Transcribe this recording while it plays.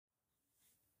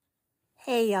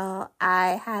Hey y'all,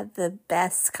 I had the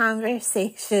best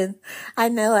conversation. I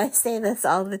know I say this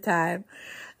all the time,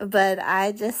 but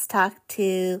I just talked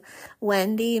to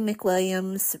Wendy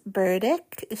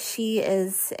McWilliams-Burdick. She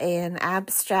is an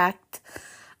abstract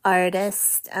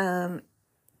artist.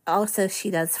 Also,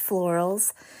 she does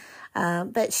florals,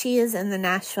 but she is in the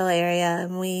Nashville area,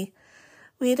 and we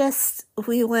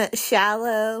went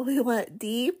shallow, we went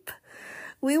deep.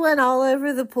 We went all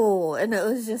over the pool, and it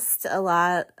was just a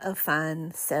lot of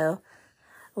fun. So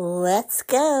let's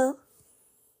go.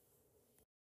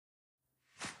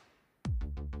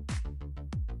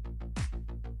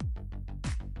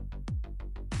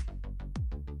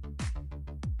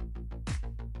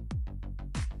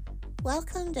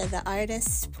 Welcome to the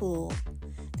Artist's Pool,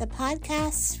 the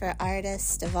podcast for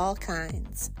artists of all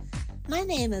kinds. My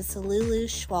name is Lulu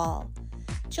Schwall.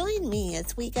 Join me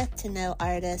as we get to know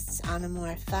artists on a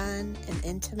more fun and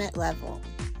intimate level.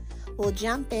 We'll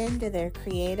jump into their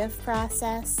creative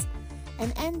process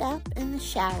and end up in the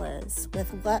shallows with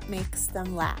what makes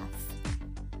them laugh.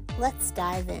 Let's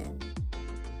dive in.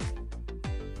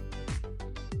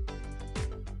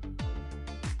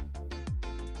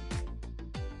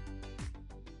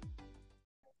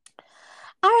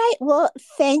 All right, well,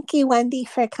 thank you, Wendy,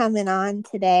 for coming on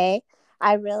today.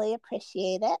 I really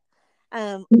appreciate it.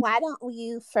 Why don't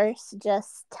you first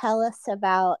just tell us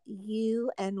about you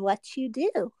and what you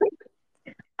do?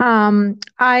 I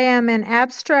am an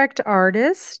abstract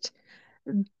artist,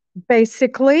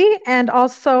 basically, and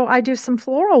also I do some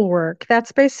floral work.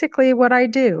 That's basically what I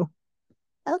do.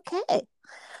 Okay.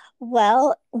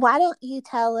 Well, why don't you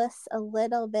tell us a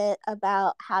little bit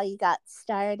about how you got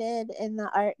started in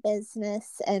the art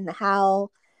business and how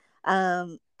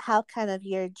kind of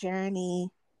your journey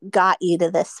got you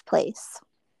to this place?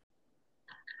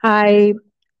 I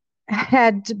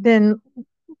had been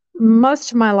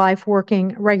most of my life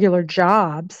working regular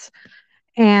jobs,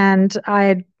 and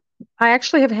I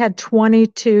actually have had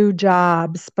 22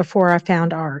 jobs before I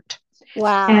found art.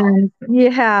 Wow. And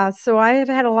yeah, so I have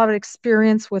had a lot of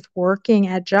experience with working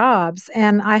at jobs,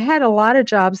 and I had a lot of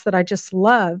jobs that I just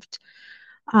loved.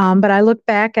 But I look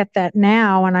back at that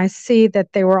now and I see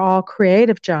that they were all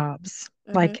creative jobs,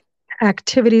 Mm-hmm. like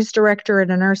activities director at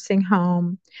a nursing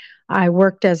home. I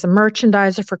worked as a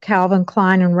merchandiser for Calvin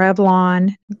Klein and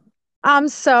Revlon.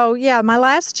 So yeah, my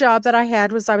last job that I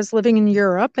had was I was living in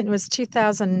Europe, and it was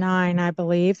 2009, I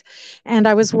believe, and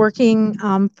I was working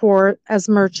for as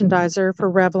merchandiser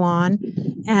for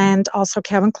Revlon and also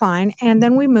Calvin Klein. And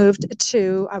then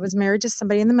I was married to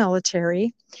somebody in the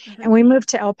military, Mm-hmm. and we moved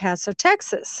to El Paso,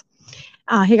 Texas.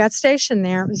 He got stationed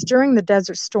there. It was during the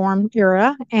Desert Storm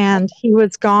era, and he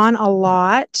was gone a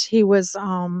lot. He was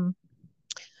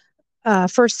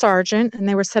first sergeant, and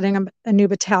they were setting up a new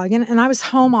battalion, and I was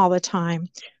home all the time.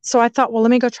 So I thought, well,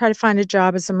 let me go try to find a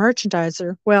job as a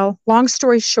merchandiser. Well, long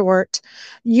story short,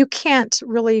 you can't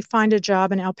really find a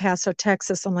job in El Paso,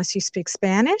 Texas, unless you speak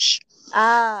Spanish.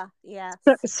 Ah, yes.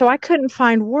 So I couldn't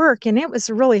find work, and it was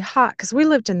really hot because we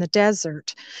lived in the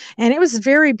desert, and it was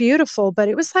very beautiful, but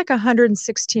it was like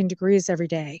 116 degrees every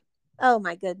day. Oh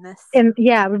my goodness. And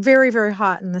yeah, very, very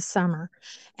hot in the summer.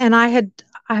 And I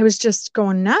was just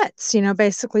going nuts,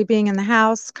 basically being in the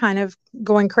house, kind of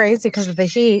going crazy because of the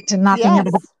heat and not being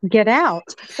able to Yes. get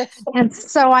out. And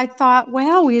so I thought,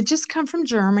 well, we had just come from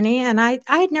Germany, and I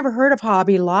had never heard of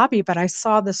Hobby Lobby, but I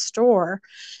saw the store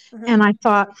Mm-hmm. and I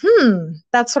thought,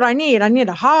 that's what I need. I need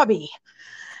a hobby.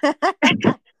 So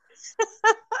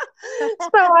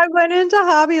I went into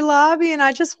Hobby Lobby and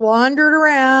I just wandered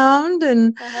around,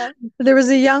 and Uh-huh. there was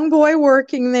a young boy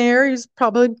working there. He was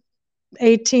probably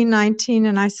 18, 19.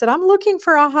 And I said, I'm looking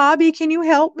for a hobby. Can you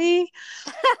help me?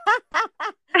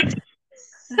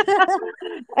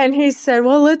 And he said,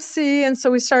 well, let's see. And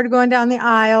so we started going down the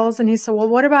aisles, and he said, well,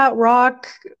 what about rock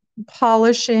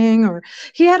polishing? Or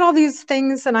he had all these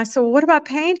things. And I said, well, what about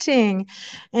painting?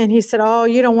 And he said, oh,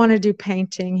 you don't want to do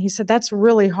painting. He said, that's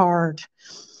really hard.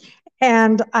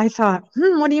 And I thought,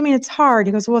 what do you mean it's hard?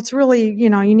 He goes, well, it's really, you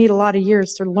need a lot of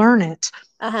years to learn it.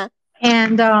 Uh-huh.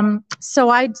 And so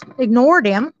I ignored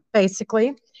him,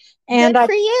 basically. And Good I,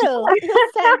 for you. He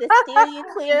was trying to steer you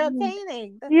clear of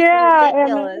painting. That's yeah,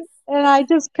 ridiculous. and I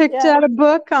just picked Yeah. out a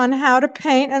book on how to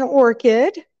paint an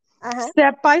orchid Uh-huh.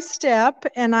 step by step.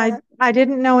 And I, Uh-huh. I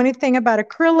didn't know anything about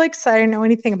acrylics. I didn't know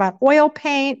anything about oil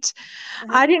paint.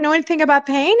 Uh-huh. I didn't know anything about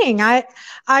painting.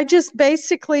 I just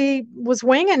basically was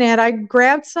winging it. I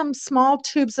grabbed some small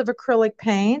tubes of acrylic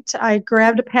paint. I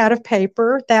grabbed a pad of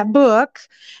paper, that book,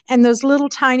 and those little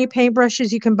tiny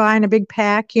paintbrushes you can buy in a big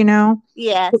pack, Yes.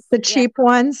 the Yeah. cheap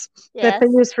ones that they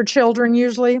Yes. use for children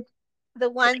usually. The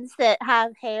ones that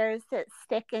have hairs that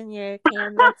stick in your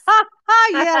canvas.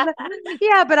 Yeah,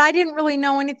 yeah, but I didn't really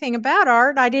know anything about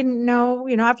art. I didn't know,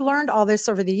 I've learned all this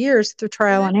over the years through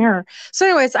trial and error. So,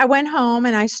 anyways, I went home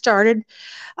and I started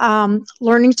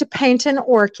learning to paint an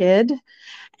orchid.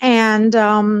 And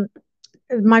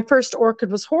my first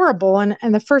orchid was horrible.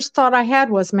 And the first thought I had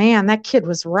was, man, that kid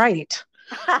was right.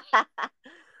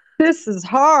 This is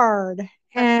hard.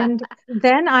 And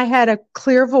then I had a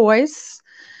clear voice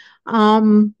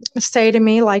say to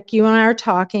me, like you and I are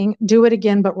talking, do it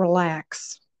again, but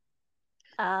relax.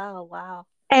 Oh, wow.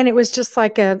 And it was just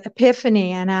like an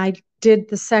epiphany. And I did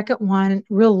the second one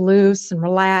real loose and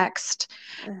relaxed.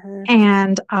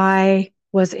 And I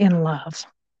was in love.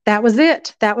 That was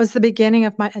it. That was the beginning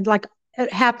of my, like,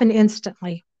 it happened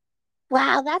instantly.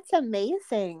 Wow, that's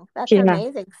amazing. That's Yeah.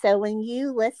 amazing. So when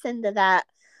you listen to that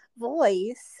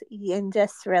voice and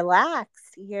just relax,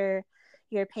 your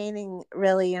painting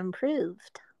really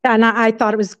improved. And I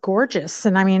thought it was gorgeous.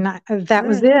 And I mean, that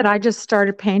was it. I just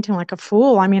started painting like a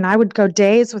fool. I mean, I would go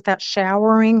days without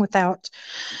showering, without,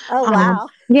 Oh, wow.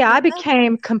 yeah, I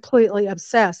became completely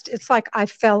obsessed. It's like I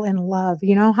fell in love.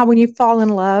 You know how when you fall in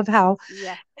love, how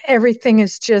Yeah. everything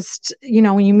is just,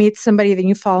 when you meet somebody, then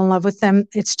you fall in love with them.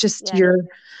 It's just Yeah.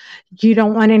 you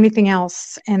don't want anything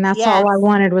else. And that's all I Yes.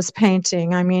 wanted was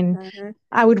painting. I mean,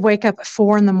 I would wake up at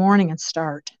 4 a.m. and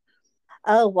start.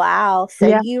 Oh, wow. So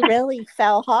Yeah. you really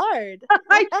fell hard.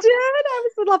 I did. I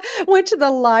was in love. Went to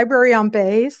the library on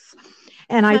base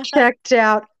and I checked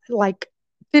out like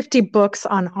 50 books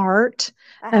on art,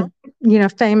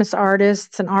 famous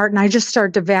artists and art. And I just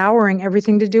started devouring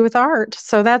everything to do with art.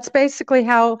 So that's basically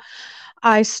how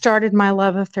I started my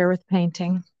love affair with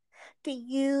painting.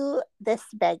 This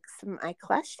begs my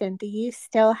question, do you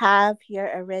still have your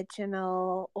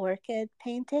original orchid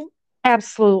painting?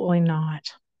 Absolutely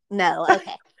not. No,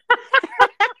 okay.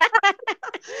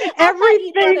 I thought you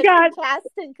Everything wanted to got test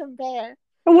and compare.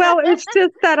 well, it's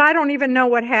just that I don't even know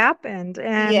what happened.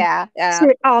 And Yeah.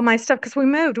 all my stuff, because we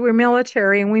moved, we were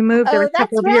military and we moved every Oh,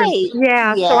 couple that's of years. right.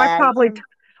 Yeah. So I Yeah. probably,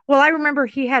 well, I remember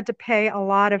he had to pay a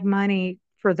lot of money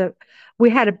we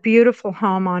had a beautiful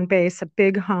home on base, a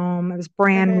big home. It was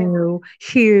brand new,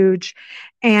 huge.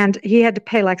 And he had to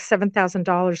pay like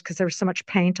 $7,000 because there was so much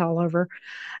paint all over.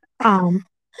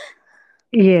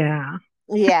 Yeah.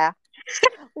 Yeah.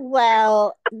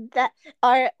 Well, that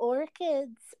are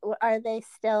orchids, are they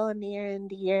still near and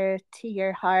dear to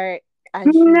your heart as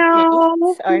you paint,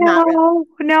 No, or not really? no,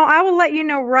 no. I will let you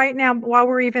know right now while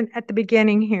we're even at the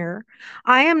beginning here.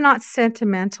 I am not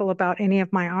sentimental about any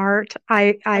of my art.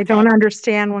 I Okay. don't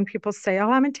understand when people say,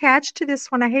 "Oh, I'm attached to this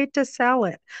one. I hate to sell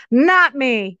it." Not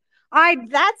me. I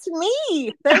That's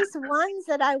me. There's ones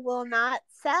that I will not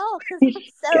sell because I'm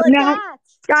so no,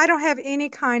 attached. I don't have any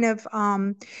kind of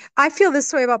I feel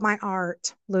this way about my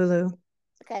art, Lulu.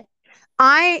 Okay.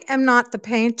 I am not the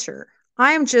painter.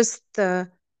 I am just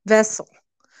the vessel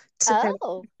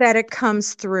Oh, that it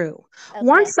comes through. okay.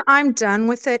 Once I'm done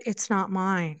with it, it's not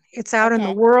mine. It's out in the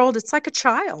Okay. world. It's like a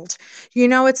child.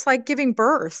 It's like giving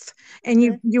birth.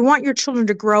 And you want your children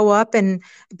to grow up and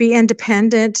be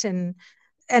independent and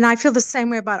I feel the same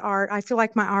way about art. I feel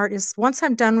like my art is once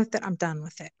I'm done with it, I'm done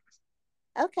with it.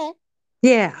 Okay.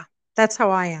 Yeah. That's how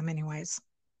I am anyways.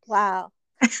 Wow.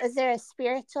 Is there a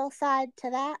spiritual side to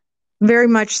that? Very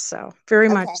much so. Very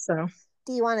much Okay. so.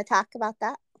 Do you want to talk about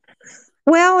that?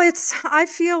 Well, I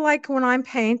feel like when I'm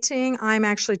painting, I'm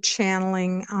actually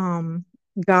channeling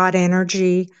God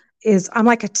energy. I'm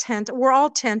like we're all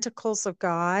tentacles of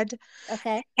God.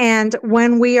 Okay. And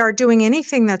when we are doing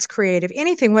anything that's creative,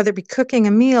 anything, whether it be cooking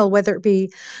a meal, whether it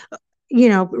be,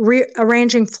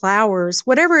 rearranging flowers,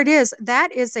 whatever it is,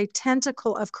 that is a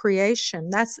tentacle of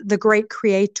creation. That's the great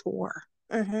creator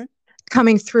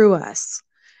coming through us.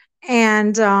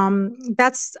 And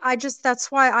that's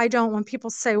why I don't, when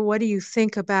people say, what do you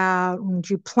think about when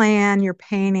you plan your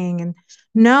painting? And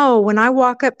no, when I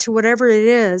walk up to whatever it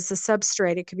is, the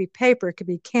substrate, it could be paper, it could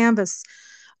be canvas.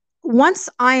 Once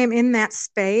I am in that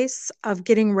space of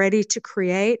getting ready to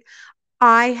create,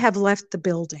 I have left the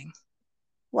building.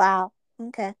 Wow.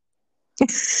 Okay.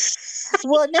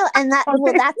 Well, no, and that's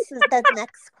the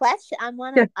next question. I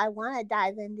want to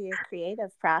dive into your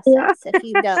creative Yeah. process if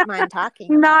you don't mind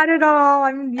talking about Not it. at all.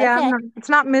 Okay. It's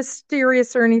not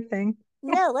mysterious or anything.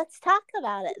 No, let's talk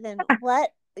about it then.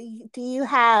 What do you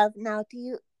have now?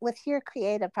 With your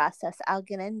creative process, I'll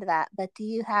get into that, but do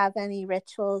you have any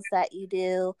rituals that you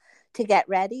do to get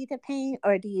ready to paint,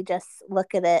 or do you just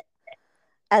look at it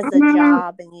as a Mm,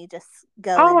 job and you just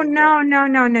go in oh, and do it? no, no,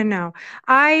 no, no, no.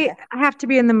 I Okay. have to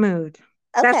be in the mood.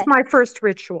 That's Okay. my first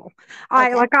ritual.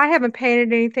 Okay. I haven't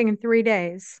painted anything in 3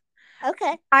 days.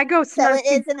 Okay. I go So it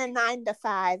nursing. isn't a 9 to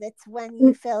 5. It's when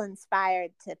you feel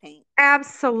inspired to paint.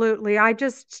 Absolutely.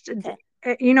 Okay.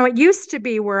 It used to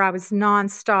be where I was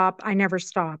nonstop. I never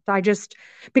stopped.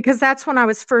 Because that's when I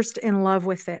was first in love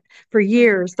with it for Mm-hmm.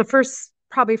 years. The first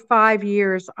probably 5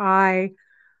 years, I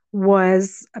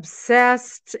was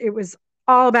obsessed. It was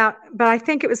all about, but I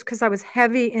think it was because I was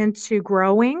heavy into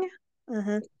growing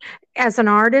Mm-hmm. as an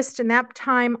artist. And that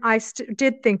time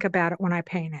did think about it when I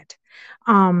painted.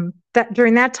 That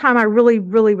during that time, I really,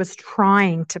 really was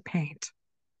trying to paint.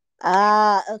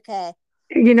 Ah, okay.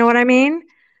 You know what I mean?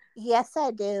 Yes,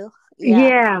 I do. Yeah.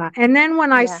 Yeah. And then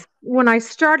Yeah. when I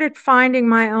started finding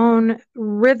my own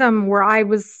rhythm where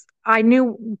I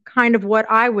knew kind of what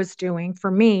I was doing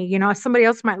for me. Somebody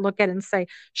else might look at it and say,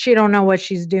 she don't know what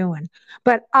she's doing.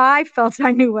 But I felt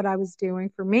I knew what I was doing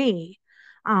for me.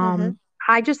 Mm-hmm.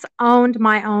 I just owned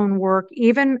my own work,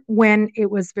 even when it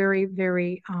was very,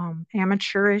 very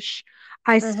amateurish.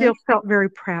 I Mm-hmm. still felt very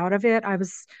proud of it.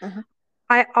 Mm-hmm.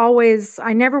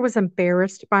 I never was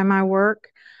embarrassed by my work.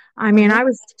 I mean, Mm-hmm. I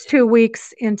was 2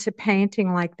 weeks into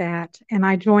painting like that, and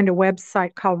I joined a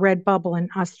website called Redbubble in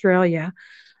Australia.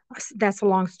 That's a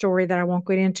long story that I won't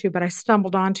get into, but I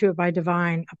stumbled onto it by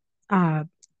uh,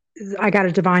 I got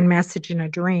a divine message in a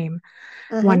dream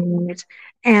Mm-hmm. one night.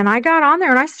 And I got on there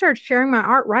and I started sharing my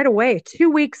art right away. 2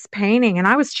 weeks painting, and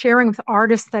I was sharing with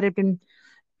artists that had been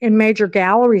in major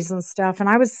galleries and stuff. And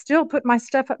I was still putting my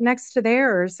stuff up next to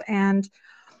theirs and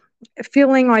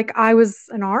feeling like I was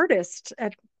an artist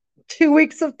at 2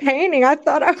 weeks of painting. I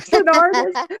thought I was an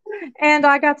artist. And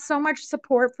I got so much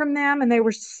support from them, and they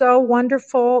were so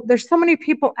wonderful. There's so many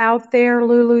people out there,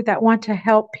 Lulu, that want to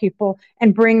help people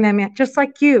and bring them in, just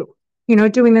like doing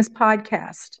this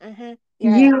podcast. Mm-hmm.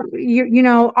 You're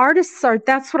right. Artists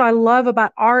that's what I love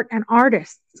about art and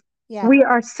artists. Yeah. We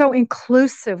are so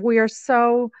inclusive. We are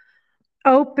so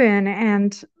open,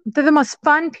 and they're the most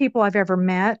fun people I've ever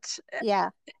met. Yeah.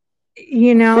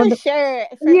 You know, For sure.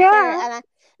 For sure. yeah,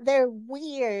 They're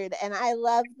weird, and I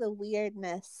love the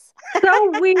weirdness.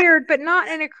 so weird, but not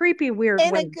in a creepy weird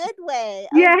In way. a good way.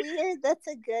 A Yeah. weird that's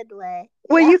a good way.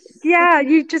 Well, Yeah.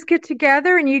 you just get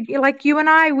together and like you and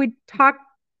I, we talk,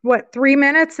 what, 3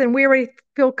 minutes, and we already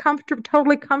feel comfortable,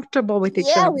 totally comfortable with each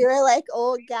Yeah, other. we were like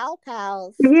old gal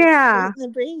pals, just Yeah. shooting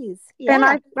the breeze. And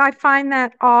Yeah. I find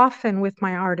that often with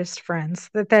my artist friends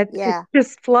that it Yeah.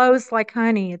 just flows like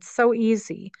honey. It's so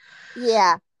easy.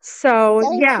 Yeah. So,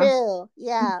 So yeah. true.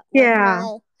 Yeah.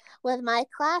 Yeah. With my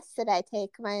class that I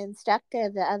take, my instructor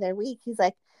the other week, he's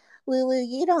like, Lulu,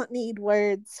 you don't need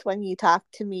words when you talk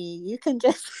to me. You can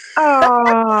just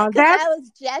Oh, because I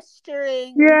was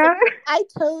gesturing. He's like, yeah. I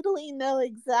totally know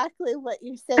exactly what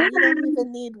you're saying. You don't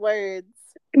even need words.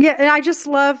 Yeah, and I just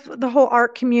love the whole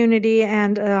art community,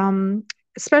 and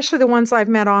especially the ones I've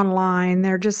met online.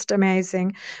 They're just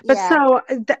amazing. But Yeah. so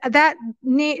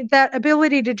that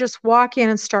ability to just walk in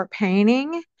and start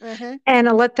painting Mm-hmm. and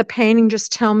let the painting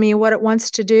just tell me what it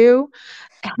wants to do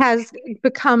has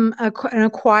become an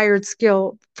acquired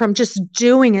skill from just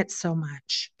doing it so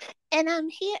much. And I'm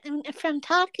here and from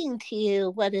talking to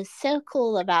you. What is so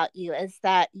cool about you is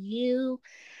that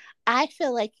I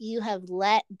feel like you have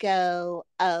let go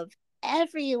of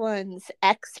everyone's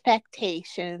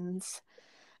expectations,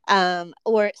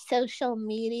 or social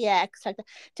media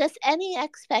just any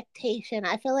expectation.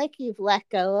 I feel like you've let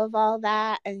go of all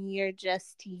that and you're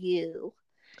just you.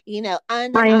 I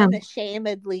am.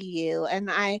 Unashamedly you.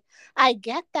 And I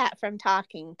get that from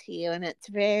talking to you, and it's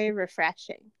very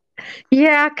refreshing.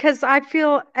 Yeah, because I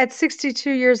feel at 62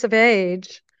 years of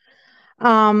age,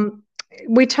 um,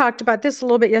 we talked about this a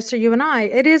little bit yesterday, you and I.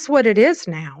 It is what it is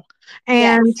now.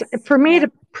 And Yes. for me Yeah.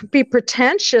 to be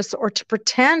pretentious or to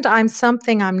pretend I'm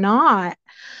something I'm not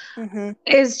Mm-hmm.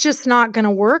 is just not going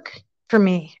to work for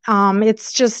me.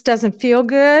 It's just doesn't feel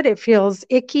good. It feels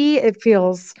icky. It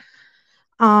feels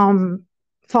um,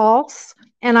 false.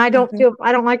 And Mm-hmm.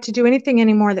 I don't like to do anything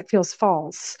anymore that feels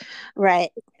false.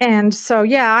 Right. And so,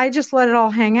 yeah, I just let it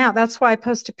all hang out. That's why I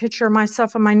post a picture of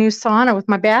myself in my new sauna with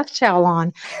my bath towel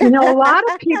on. A lot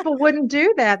of people wouldn't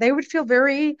do that. They would feel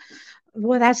very,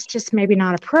 well, that's just maybe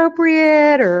not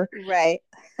appropriate, Right.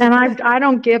 and I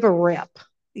don't give a rip.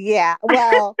 Yeah.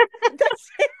 Well,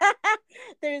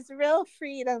 there's real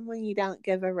freedom when you don't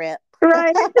give a rip.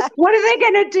 Right? What are they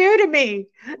going to do to me?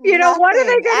 What are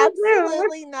they Nothing. going to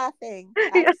Absolutely nothing.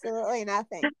 do? Absolutely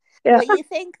nothing. Yeah. Well, you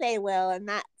think they will, and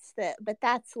but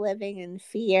that's living in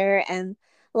fear, and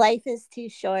life is too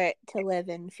short to live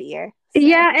in fear. So,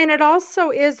 Yeah, and it also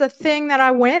is a thing that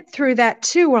I went through that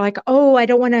too. Where like, oh, I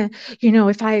don't want to,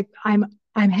 if I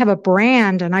have a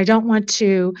brand and I don't want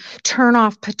to turn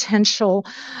off potential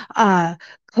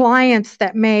clients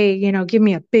that may, give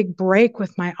me a big break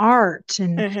with my art.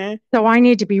 And Mhm. so I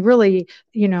need to be really,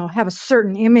 have a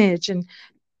certain image. And,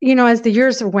 as the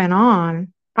years went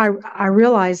on, I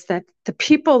realized that the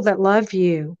people that love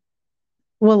you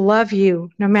will love you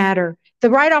no matter the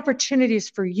right opportunities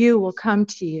for you will come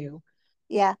to you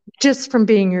Yeah. just from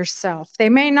being yourself. They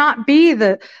may not be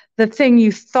the thing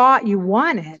you thought you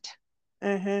wanted,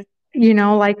 Mhm.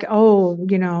 like,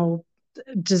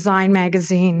 Design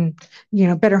Magazine,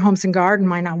 Better Homes and Garden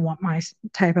might not want my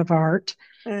type of art,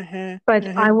 Mhm. but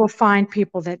I Mhm. will find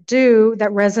people that do, that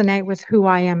resonate with who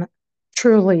I am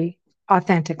truly,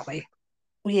 authentically.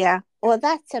 Yeah. Well,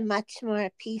 that's a much more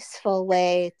peaceful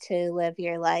way to live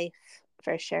your life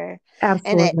for sure. And it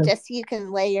Absolutely. just you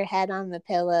can lay your head on the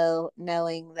pillow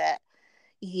knowing that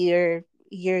you're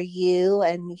you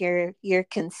and you're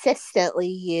consistently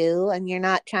you and you're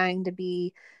not trying to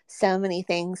be so many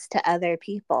things to other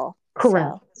people.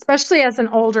 Correct. So, Especially as an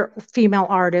older female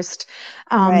artist.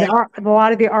 right. A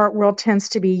lot of the art world tends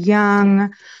to be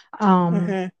young,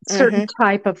 Mhm. certain Mhm.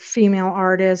 type of female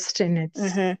artist. And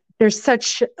Mhm. there's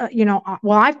such,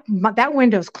 that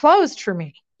window's closed for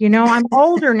me. I'm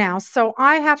older now, so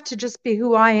I have to just be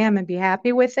who I am and be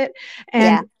happy with it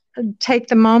and Yeah. take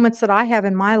the moments that I have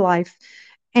in my life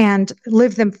and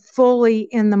live them fully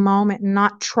in the moment and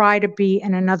not try to be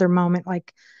in another moment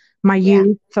like my Yeah.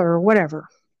 youth or whatever.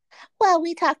 Well,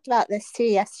 we talked about this too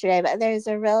yesterday, but there's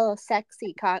a real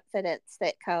sexy confidence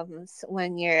that comes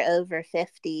when you're over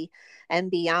 50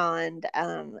 and beyond,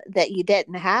 that you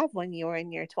didn't have when you were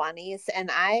in your 20s.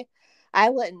 And I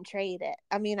wouldn't trade it.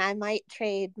 I mean, I might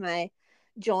trade my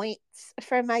joints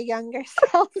for my younger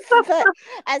self, but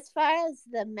as far as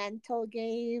the mental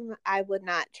game, I would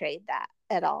not trade that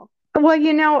at all. Well,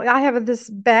 I have this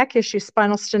back issue,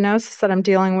 spinal stenosis that I'm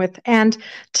dealing with. And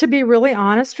to be really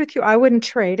honest with you, I wouldn't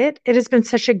trade it. It has been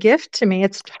such a gift to me.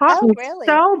 Oh, really?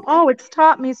 It's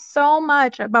taught me so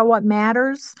much about what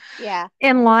matters Yeah.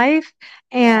 in life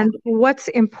Yeah. and what's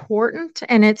important.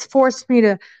 And it's forced me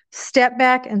to step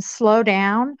back and slow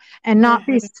down and not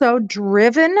be Mhm. so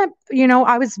driven.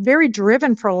 I was very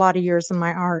driven for a lot of years in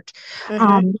my art.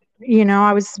 Mhm.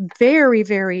 I was very,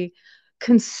 very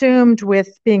consumed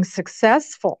with being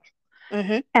successful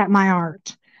Mhm. at my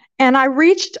art. And I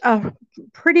reached a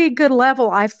pretty good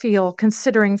level, I feel,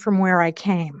 considering from where I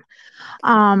came.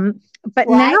 But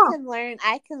Well, now,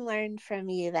 I can learn from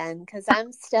you then, because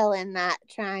I'm still in that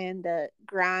trying to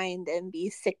grind and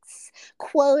be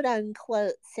quote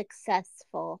unquote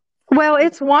successful. well,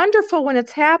 it's wonderful when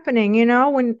it's happening,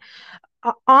 when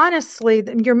honestly,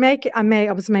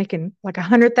 I was making like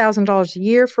 $100,000 a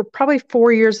year for probably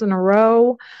 4 years in a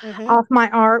row Mm-hmm. off my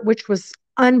art, which was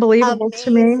unbelievable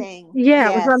to me. Amazing. Yeah,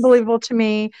 it was Yes. unbelievable to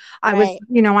me. Right.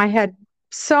 I had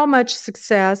so much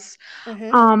success.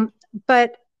 Mm-hmm. Um,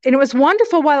 and it was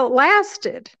wonderful while it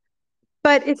lasted.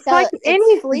 But it's like So it's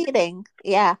any fleeting.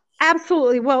 Yeah.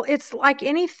 Absolutely. Well, it's like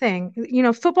anything.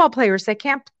 Football players, they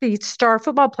can't be star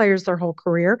football players their whole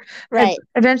career. Right.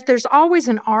 Eventually, there's always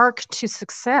an arc to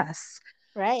success.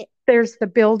 Right. There's the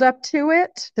build up to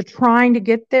it, the trying to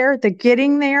get there, the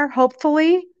getting there,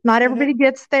 hopefully. Not Mm-hmm. everybody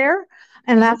gets there.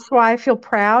 And Mm-hmm. that's why I feel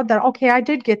proud that, okay, I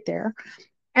did get there.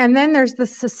 And then there's the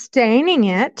sustaining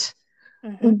it,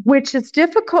 Mm-hmm. which is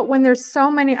difficult when there's so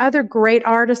many other great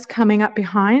artists coming up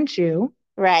behind you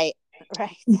Right.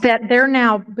 Right. that they're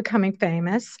now becoming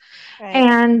famous. Right.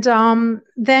 And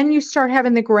then you start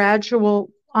having the gradual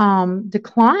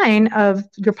decline of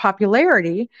your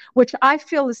popularity, which I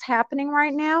feel is happening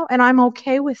right now, and I'm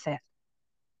okay with it.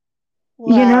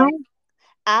 You know? Well,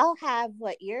 I'll have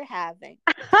what you're having.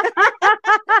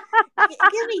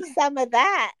 Give me some of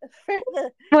that for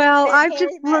Well, the I've just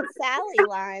Harry Met Sally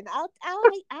line. I'll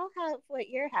have what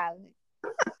you're having.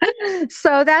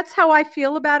 so that's how I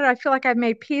feel about it. I feel like I've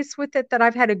made peace with it, that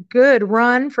I've had a good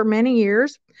run for many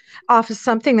years off of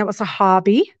something that was a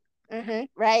hobby. Mm-hmm.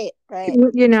 Right. Right.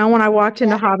 When I walked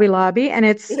into Yeah. Hobby Lobby, and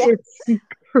Yeah. it's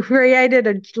created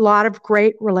a lot of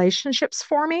great relationships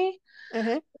for me.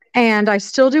 Mm-hmm. And I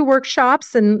still do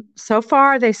workshops, and so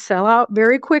far they sell out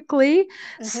very quickly.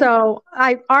 Mm-hmm. So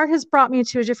art has brought me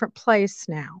to a different place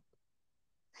now.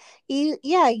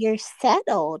 Yeah, you're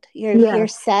settled. You're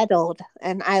Yes. settled,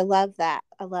 and I love that.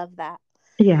 I love that.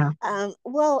 Yeah.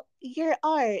 Well, your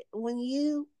art,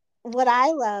 what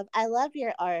I love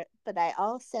your art, but I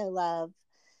also love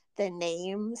the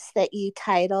names that you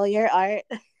title your art.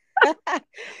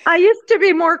 I used to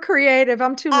be more creative.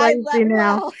 I'm too I lazy love,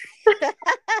 now. well,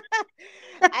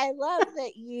 I love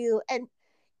that you and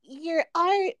your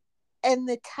art. and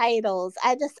the titles.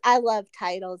 I love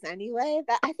titles anyway.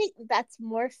 That I think that's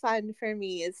more fun for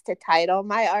me is to title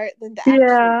my art than to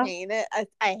actually Yeah. paint it.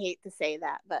 I hate to say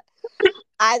that, but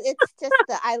it's just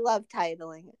that I love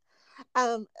titling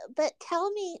it. But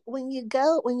tell me when you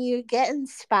get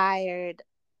inspired,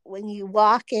 when you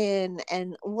walk in,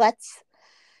 and what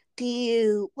do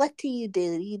you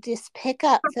do? You just pick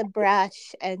up the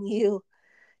brush and you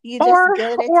just Or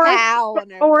go to or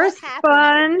town, or or a what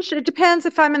happens in sponge. It depends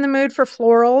if I'm in the mood for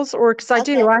florals or because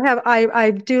okay,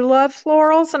 I do love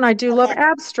florals and I do love okay,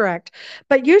 abstract.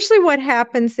 But usually what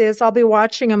happens is I'll be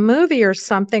watching a movie or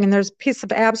something and there's a piece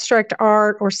of abstract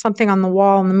art or something on the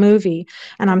wall in the movie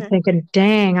and I'm uh-huh, thinking,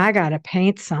 "Dang, I got to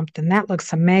paint something. That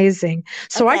looks amazing."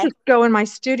 So I okay, just go in my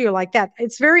studio like that.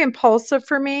 It's very impulsive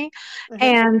for me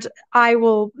uh-huh, and I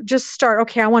will just start,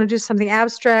 okay, I want to do something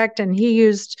abstract and he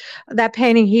used that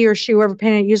painting, he or she, whoever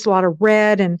painted it, used a lot of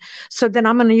red. And so then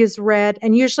I'm going to use red.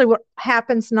 And usually what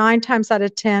happens 9 times out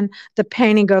of 10, the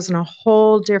painting goes in a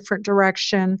whole different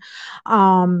direction.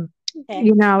 Um, okay,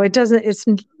 it's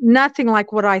nothing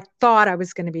like what I thought I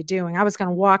was going to be doing. I was going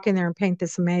to walk in there and paint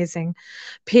this amazing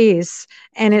piece.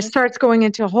 And it uh-huh, starts going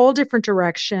into a whole different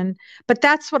direction. But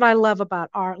that's what I love about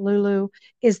art, Lulu,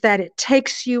 is that it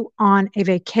takes you on a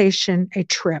vacation, a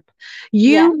trip.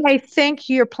 yeah, You may think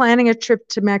you're planning a trip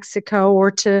to Mexico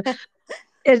or to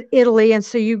Italy, and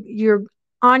so you're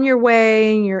on your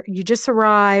way, and you just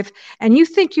arrive, and you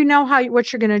think you know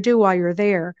what you're going to do while you're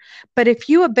there. But if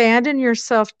you abandon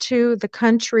yourself to the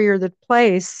country or the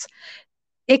place,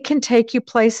 it can take you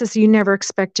places you never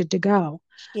expected to go.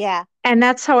 yeah. And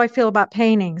that's how I feel about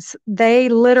paintings. They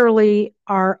literally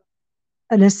are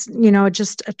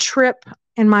just a trip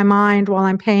in my mind while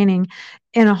I'm painting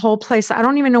in a whole place. I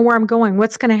don't even know where I'm going.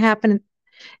 What's going to happen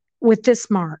with this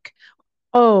mark?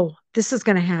 Oh, this is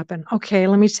going to happen. Okay,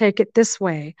 let me take it this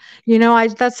way.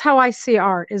 That's how I see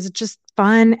art is just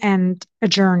fun and a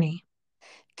journey.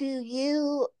 Do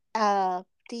you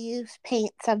do you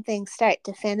paint something start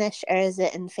to finish, or is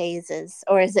it in phases,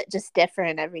 or is it just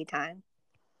different every time?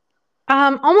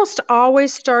 Almost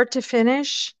always start to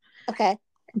finish, Okay.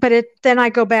 but then I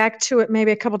go back to it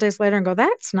maybe a couple days later and go,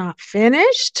 that's not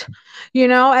finished.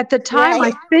 At the time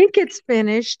I Right. think it's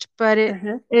finished, but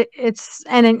Uh-huh. it's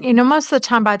most of the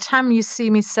time by the time you see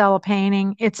me sell a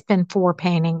painting, it's been 4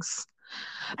 paintings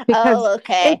because Oh,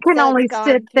 it okay. can So it's only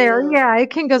sit gone there. through. Yeah, it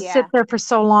can go sit Yeah. there for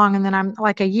so long. And then I'm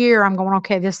like a year, I'm going,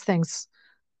 okay, this thing's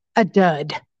a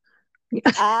dud.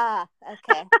 Ah,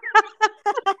 okay.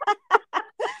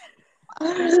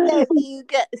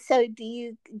 So do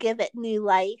you give it new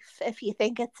life? If you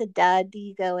think it's a dud, do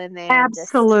you go in there and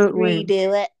just Absolutely.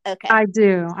 redo it? Okay. I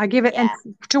do. I give it and Yeah.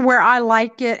 to where I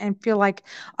like it and feel like,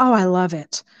 oh, I love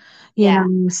it. Yeah.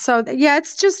 So yeah,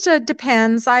 it's just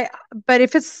depends. But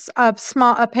if it's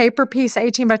a paper piece,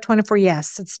 18 by 24,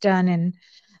 yes, it's done in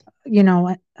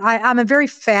I'm a very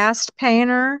fast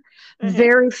painter, Mm-hmm.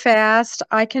 very fast.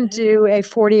 I can Mm-hmm. do a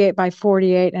 48 by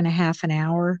 48 in a half an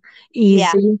hour,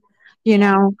 Yeah. easy.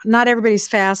 Yeah. Not everybody's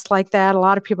fast like that. A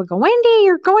lot of people go, Wendy,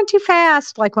 you're going too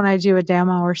fast, like when I do a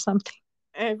demo or something.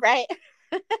 Right.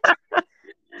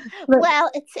 But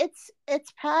Well,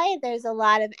 it's probably there's a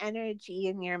lot of energy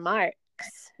in your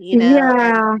marks,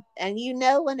 yeah, and you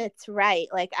know when it's right.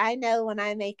 Like I know when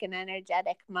I make an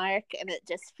energetic mark and it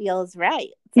just feels right.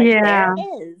 It's like there yeah, it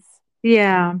is.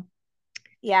 yeah,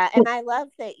 Yeah, and I love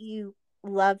that you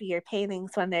love your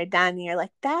paintings when they're done. You're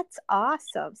like, that's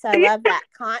awesome. So I love that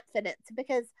confidence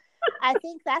because I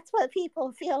think that's what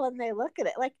people feel when they look at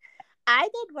it. Like I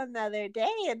did one the other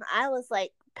day and I was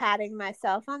like patting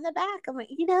myself on the back. I'm like,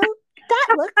 that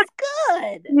looks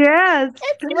good. yes.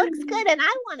 It looks good and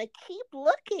I want to keep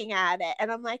looking at it.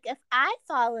 And I'm like, if I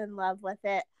fall in love with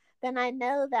it, then I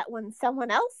know that when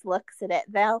someone else looks at it,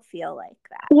 they'll feel like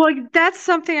that. Well, that's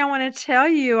something I want to tell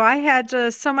you. I had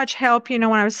so much help, when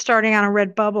I was starting on a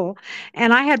Redbubble.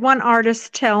 And I had one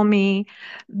artist tell me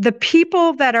the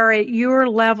people that are at your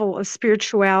level of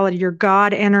spirituality, your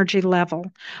God energy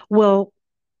level, will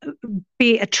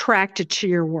be attracted to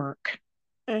your work.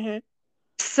 Mm-hmm.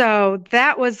 So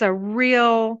that was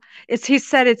he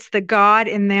said it's the God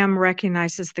in them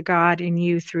recognizes the God in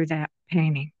you through that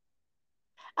painting.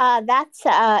 That's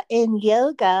in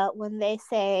yoga when they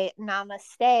say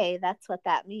namaste, that's what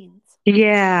that means.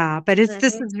 Yeah, but this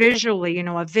Hmm. is visually,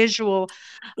 a visual,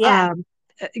 Yeah.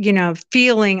 um,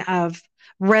 feeling of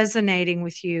resonating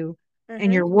with you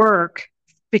and Hmm. your work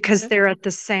because Hmm. they're at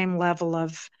the same level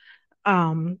of,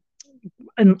 um,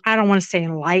 and I don't want to say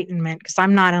enlightenment because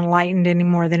I'm not enlightened any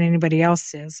more than anybody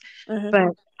else is, Hmm. but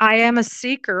I am a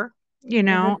seeker.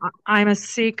 Hmm. I'm a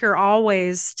seeker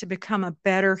always to become a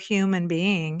better human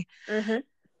being. Hmm.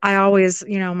 I always,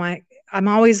 I'm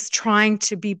always trying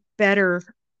to be better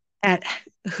at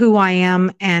who I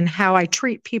am and how I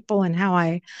treat people and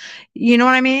you know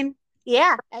what I mean?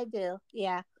 Yeah, I do.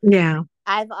 Yeah. Yeah.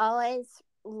 I've always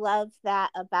loved that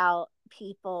about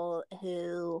people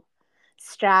who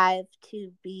strive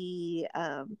to be,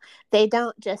 they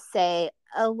don't just say,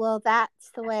 oh, well,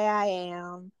 that's the way I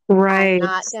am. I'm Right.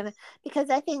 not going to, because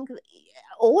I think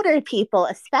older people,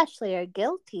 especially, are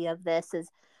guilty of this is,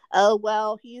 oh,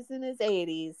 well, he's in his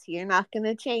 80s. You're not going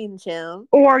to change him.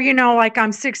 Or, like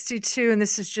I'm 62 and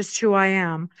this is just who I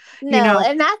am. You No, know,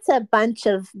 and that's a bunch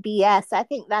of BS. I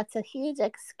think that's a huge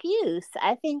excuse.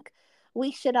 I think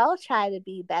we should all try to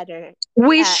be better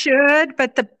we at, should,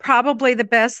 but probably the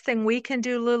best thing we can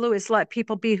do, Lulu, is let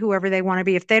people be whoever they want to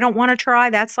be. If they don't want to try,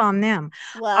 that's on them.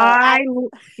 well, I,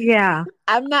 yeah,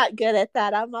 I'm not good at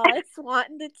that. I'm always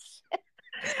wanting to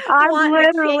I'm wanting to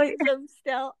literally, change them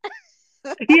still.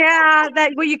 yeah,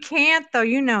 well, you can't though.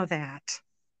 You know that.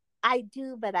 I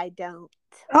do, but I don't.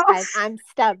 Oh, I'm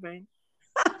stubborn.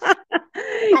 I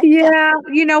feel.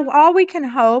 yeah. All we can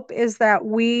hope is that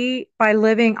by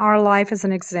living our life as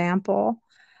an example,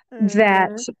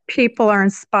 that Mm-hmm. people are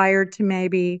inspired to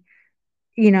maybe,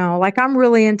 like I'm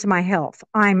really into my health.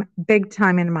 I'm big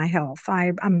time into my health.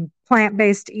 I'm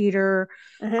plant-based eater,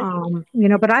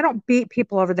 Mm-hmm. but I don't beat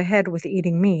people over the head with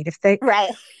eating meat.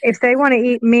 Right. If they want to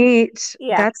eat meat,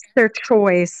 Yeah. that's their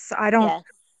choice. I don't,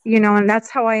 Yes. and that's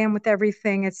how I am with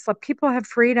everything. It's like people have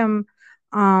freedom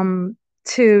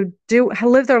to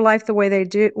live their life the way they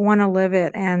do want to live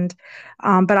it. And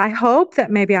but I hope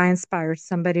that maybe I inspire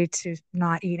somebody to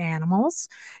not eat animals.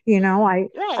 You know, Right.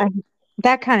 I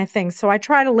that kind of thing. So I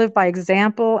try to live by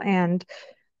example and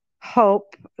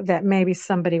hope that maybe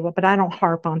somebody will, but I don't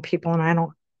harp on people and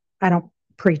I don't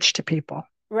preach to people.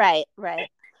 Right. Right.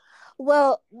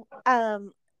 Well,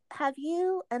 um, have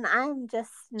you, and I'm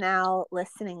just now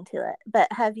listening to it,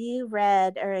 but have you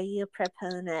read or are you a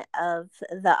proponent of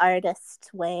The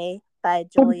Artist's Way by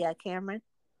Julia Cameron?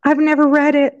 I've never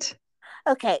read it.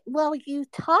 Okay, well, you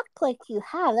talk like you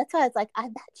have. That's why I was like, I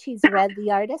bet she's read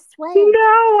The Artist's Way.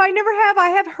 No, I never have. I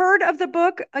have heard of the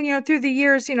book, through the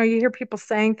years, you hear people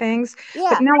saying things, but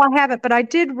Yeah. no, I haven't. But I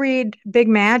did read Big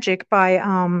Magic by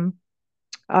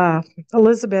uh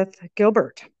Elizabeth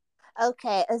Gilbert.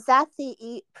 Okay, is that the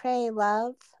Eat, Pray,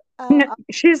 Love? No,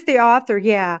 she's the author,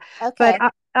 yeah. But Okay,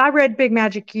 I read Big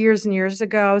Magic years and years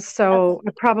ago, okay, so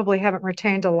I probably haven't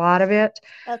retained a lot of it.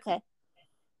 okay.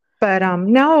 But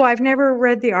no, I've never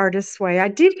read The Artist's Way. I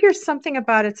did hear something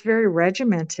about it's very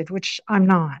regimented, which I'm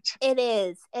not. It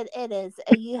is. It is.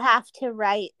 You have to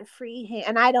write freehand,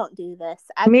 and I don't do this.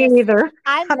 Me either.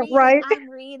 I'm I don't reading. write. I'm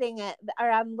reading it, or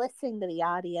I'm listening to the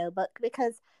audio book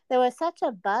because there was such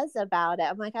a buzz about it.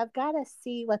 I'm like, I've got to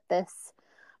see what this.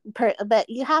 But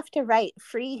you have to write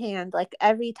freehand. Like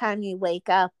every time you wake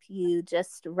up, you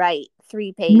just write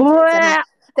 3 pages, and Blah,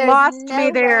 there's lost me no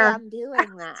way there. I'm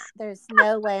doing that. There's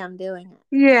no way I'm doing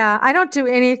it Yeah, I don't do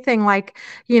anything like,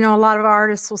 a lot of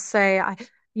artists will say,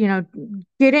 you know,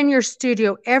 get in your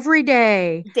studio every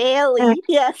day and, daily.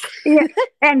 Yes. yeah,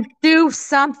 and do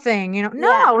something, Yeah.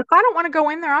 No, if I don't want to go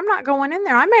in there, I'm not going in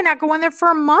there. I may not go in there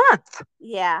for a month,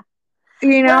 Yeah.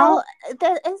 you know? Well,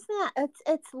 there isn't that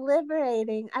it's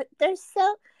liberating. There's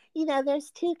so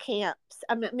there's two camps.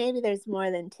 I mean, maybe there's more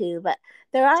than two, but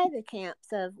there are the camps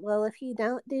of, well, if you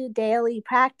don't do daily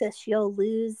practice, you'll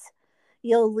lose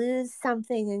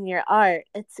something in your art.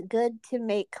 It's good to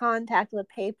make contact with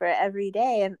paper every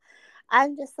day, and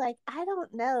I'm just like, I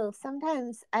don't know.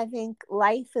 Sometimes I think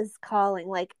life is calling,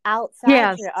 like outside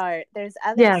Yes, your art. There's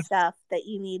other yes. stuff that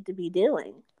you need to be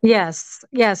doing. Yes,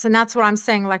 yes, and that's what I'm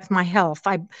saying. Like my health,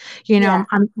 Yeah.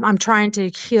 I'm trying to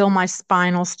heal my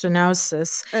spinal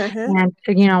stenosis, Uh-huh.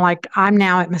 and like I'm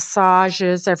now at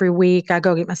massages every week. I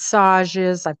go get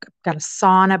massages. I've got a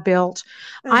sauna built.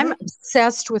 I'm Uh-huh.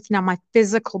 obsessed with now my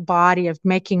physical body of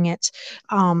making it,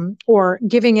 or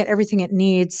giving it everything it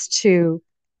needs to,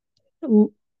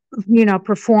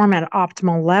 perform at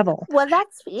optimal level. Well,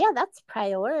 that's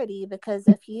priority because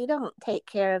if you don't take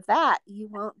care of that, you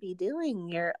won't be doing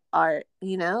your art.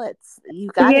 It's you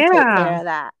got to take Yeah. care of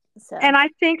that. So, And I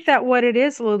think that what it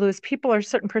is, Lulu, is people are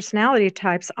certain personality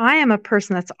types. I am a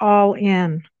person that's all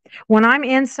in. When I'm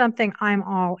in something, I'm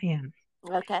all in.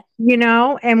 okay.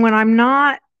 And when I'm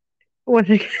not, when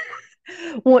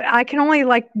well, I can only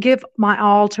like give my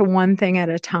all to one thing at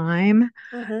a time.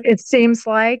 Uh-huh. It seems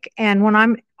like, and when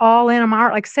I'm all in, I'm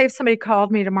art. Like, say if somebody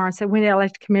called me tomorrow and said, "Wendy, I'd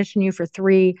like to commission you for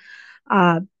three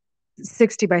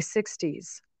 60 by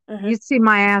 60s." Uh-huh. You'd see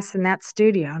my ass in that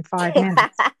studio in 5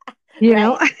 minutes. You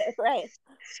know, Right. Right.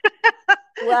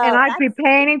 And Well, I'd be that's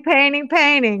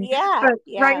painting. yeah, But right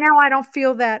yeah. now, I don't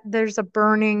feel that there's a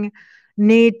burning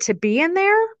need to be in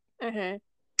there. Uh-huh.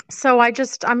 So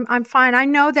I'm fine. I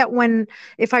know that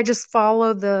if I just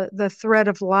follow the thread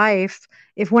of life,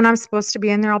 if when I'm supposed to be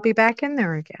in there, I'll be back in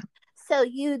there again. So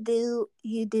you do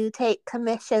take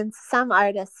commissions. Some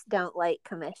artists don't like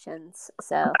commissions.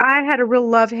 So, I had a real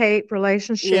love-hate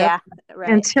relationship yeah,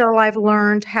 right. until I've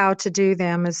learned how to do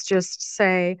them, is just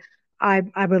say, I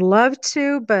would love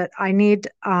to, but I need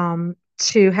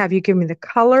to have you give me the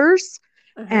colors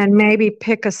Uh-huh. and maybe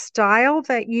pick a style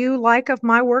that you like of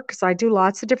my work, because I do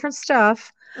lots of different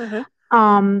stuff. Uh-huh.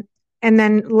 Um, and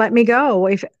then let me go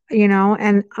if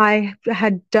and I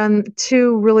had done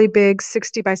two really big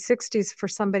 60 by 60s for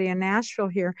somebody in Nashville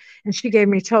here, and she gave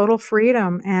me total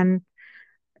freedom. And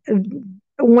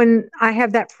when I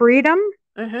have that freedom,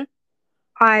 Uh-huh.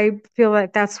 I feel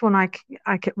like that's when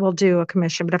will do a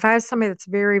commission. But if I have somebody that's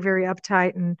very, very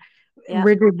uptight and Yeah.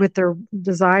 rigid with their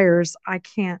desires, I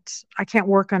can't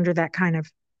work under that kind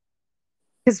of,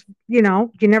 because you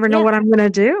never know Yeah. what I'm going to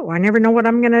do. I never know what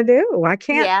I'm going to do. I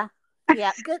can't. Yeah.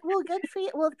 Yeah. Good. Well, good for you.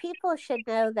 Well, people should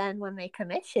know then when they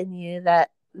commission you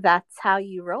that that's how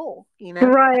you roll, you know?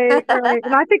 Right, right.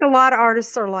 And I think a lot of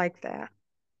artists are like that.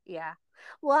 Yeah.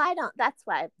 Well, I don't that's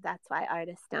why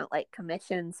artists don't like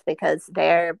commissions because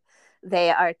they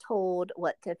are told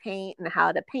what to paint and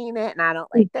how to paint it and I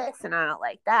don't like this and I don't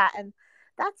like that and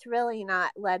that's really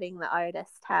not letting the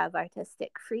artist have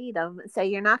artistic freedom. So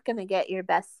you're not going to get your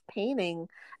best painting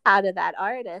out of that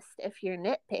artist if you're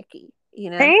nitpicky, you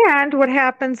know? And what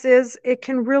happens is it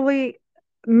can really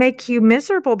make you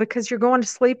miserable, because you're going to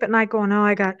sleep at night going, oh,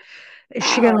 is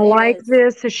she Oh, going to it like is.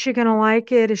 this? Is she going to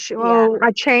like it? Yeah. Oh,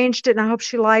 I changed it and I hope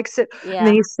she likes it. And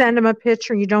then Yeah. you send them a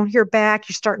picture and you don't hear back.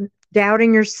 You start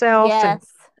doubting yourself. And Yes.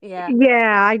 Yeah.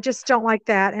 yeah, I just don't like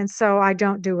that. And so I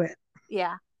don't do it.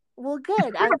 Yeah. Well,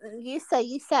 good. You say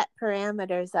you set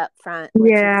parameters up front,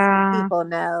 which is Yeah. people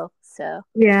know. So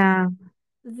Yeah.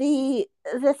 the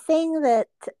thing that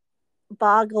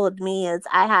boggled me is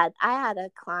I had a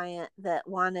client that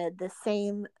wanted the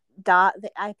same dot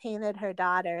that I painted her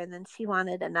daughter and then she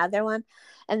wanted another one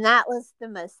and that was the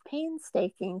most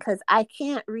painstaking because I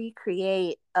can't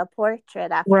recreate a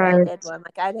portrait after I Right. did one.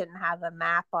 Like I didn't have a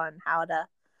map on how to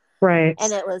Right.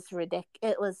 and it was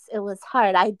ridiculous. It was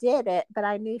hard. I did it, but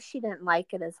I knew she didn't like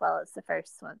it as well as the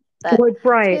first one. But she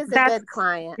Right. was a good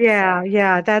client, Yeah. so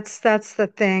Yeah. That's the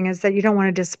thing, is that you don't want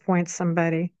to disappoint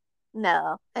somebody.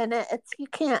 no. And it's you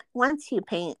can't once you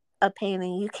paint a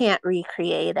painting, you can't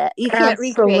recreate it. You can't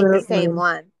recreate the same Absolutely.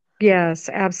 one. Yes,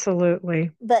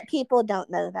 absolutely. But people don't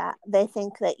know that. They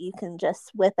think that you can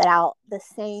just whip it out the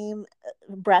same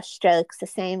brush strokes, the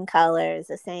same colors,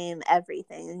 the same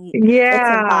everything, and it's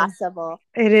Yeah, impossible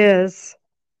it is.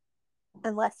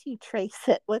 unless you trace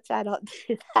it, which I don't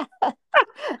do that.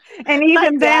 And my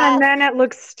even dad then it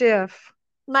looks stiff.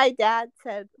 my dad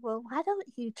said, "Well, why don't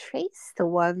you trace the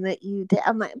one that you did?"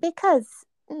 I'm like, "Because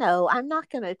no, I'm not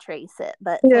going to trace it,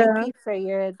 but thank Yeah, you for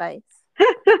your advice."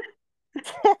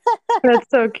 that's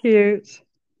so cute.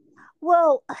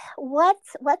 Well,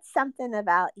 what's something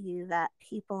about you that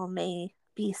people may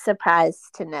be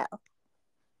surprised to know?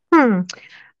 Hmm.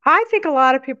 I think a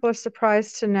lot of people are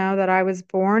surprised to know that I was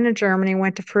born in Germany,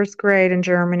 went to first grade in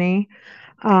Germany,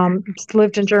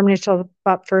 lived in Germany till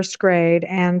about first grade,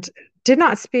 and did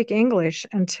not speak English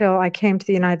until I came to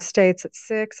the United States at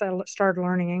 6. Started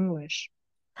learning English.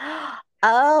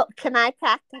 Oh, can I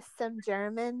practice some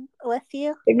German with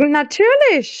you?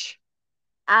 Natürlich.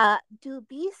 Du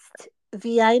bist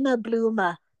wie eine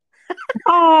Blume.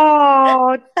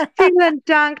 Oh, vielen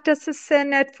Dank. Das ist sehr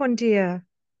nett von dir.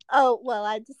 Oh, well,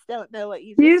 I just don't know what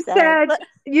you You just said. said But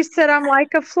you said I'm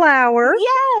like a flower,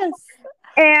 yes,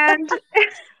 and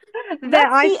that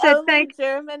that's I the said only thank.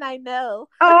 German I know.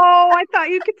 Oh, I thought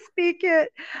you could speak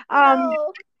it. Um,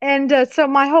 No. and so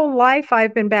my whole life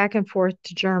I've been back and forth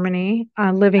to Germany,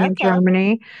 living in Okay.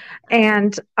 Germany,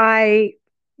 and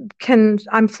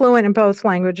I'm fluent in both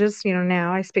languages.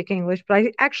 Now I speak English, but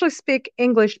I actually speak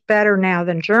English better now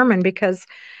than German, because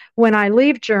when I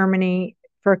leave Germany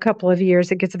for a couple of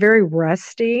years, it gets very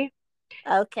rusty.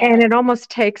 And Okay. it almost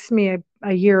takes me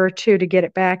a year or two to get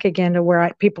it back again to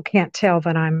where people can't tell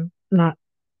that I'm not,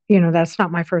 that's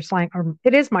not my first language. Or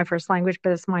it is my first language,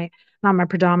 but it's not my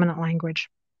predominant language.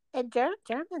 And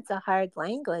German's a hard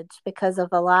language because of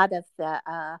a lot of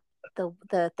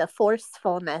the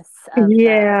forcefulness of the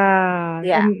Yeah.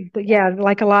 yeah. And Yeah. yeah,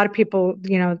 like a lot of people,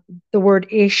 the word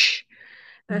ish,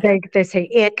 Uh-huh. they say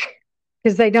ick,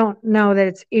 because they don't know that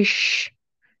it's ish.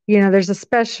 there's a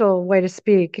special way to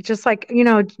speak. It's just like,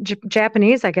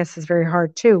 Japanese, I guess, is very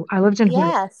hard too.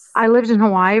 Yes. I lived in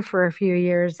Hawaii for a few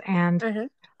years, and Uh-huh.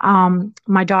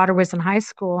 my daughter was in high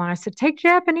school, and I said, take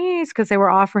Japanese because they were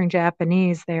offering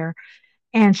Japanese there.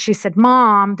 And she said,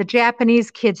 Mom, the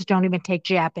Japanese kids don't even take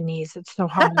Japanese. It's so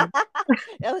hard.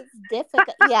 It was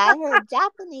difficult. Yeah, I heard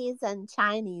Japanese and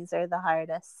Chinese are the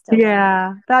hardest to learn.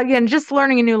 Yeah. And just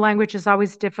learning a new language is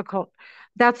always difficult.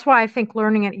 That's why I think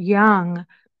learning it young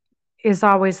is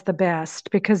always the best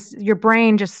because your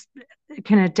brain just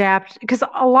can adapt. Because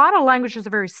a lot of languages are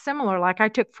very similar. Like I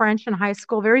took French in high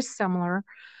school, very similar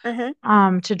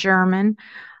Uh-huh. to German.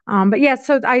 But yeah,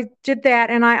 so I did that.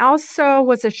 And I also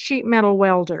was a sheet metal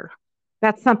welder.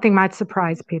 That's something might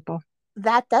surprise people.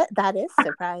 That is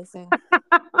surprising.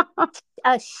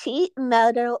 A sheet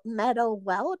metal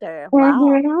welder.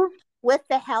 Wow. Hmm. With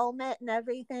the helmet and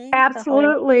everything. The whole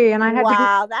Absolutely. And I had to be,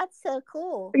 Wow, that's so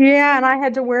cool. yeah, and I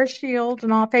had to wear a shield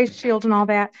and all face shield and all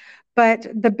that. But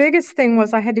the biggest thing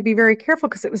was I had to be very careful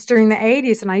because it was during the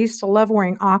 80s and I used to love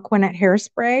wearing Aquanet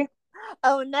hairspray.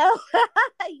 Oh no.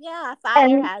 Yeah, fire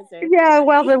And hazard. yeah,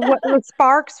 well, the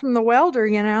sparks from the welder,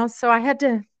 so I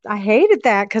hated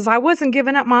that because I wasn't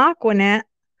giving up my Aquanet.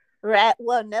 Right.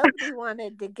 Well, nobody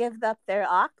wanted to give up their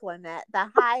Aquanet. The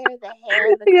higher the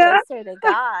hair, the Yeah, closer to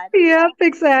God. yep,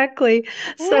 exactly.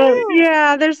 So Woo.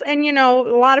 yeah,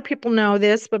 a lot of people know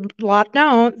this, but a lot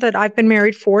don't, that I've been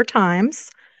married 4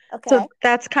 times. So Okay.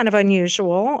 that's kind of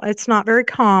unusual. It's not very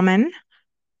common,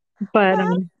 but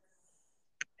Well,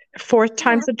 fourth you know,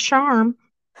 time's a charm.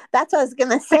 that's what I was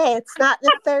gonna say. It's not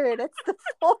the third, it's the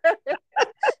fourth.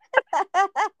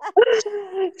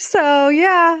 So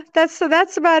yeah, that's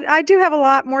about. I do have a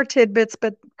lot more tidbits,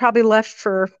 but probably left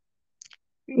for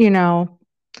you know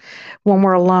when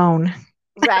we're alone.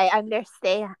 Right,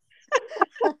 understand.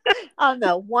 Oh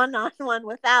no, one on one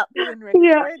without being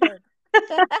Yeah, recorded.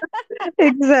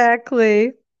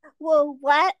 exactly. Well,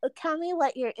 tell me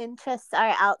what your interests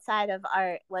are outside of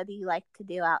art. What do you like to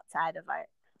do outside of art?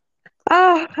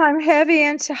 Oh, I'm heavy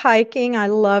into hiking. I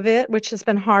love it, which has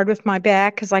been hard with my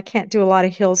back because I can't do a lot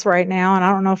of hills right now, and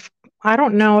I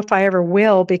don't know if I ever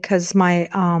will because my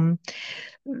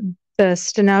the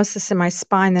stenosis in my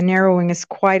spine, the narrowing is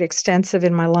quite extensive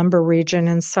in my lumbar region,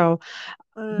 and so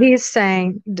Mm, he's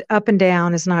saying up and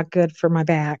down is not good for my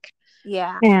back.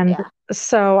 yeah, And yeah.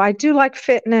 so I do like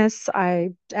fitness.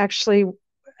 I actually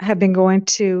have been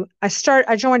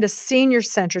I joined a senior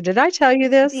center. Did I tell you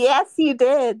this? Yes, you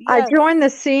did. I Yes. joined the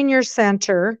senior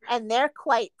center. And they're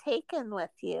quite taken with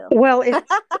you. Well,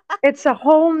 it's a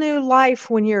whole new life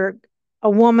when you're a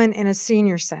woman in a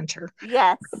senior center.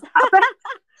 Yes.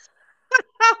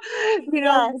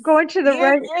 Yes. Going to the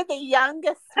You're the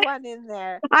youngest one in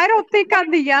there. I don't think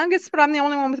I'm the youngest, but I'm the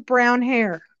only one with brown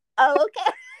hair. Oh,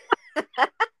 okay.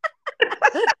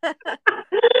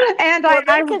 And Well,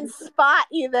 they can spot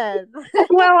you then.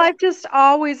 well, I've just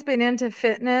always been into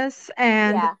fitness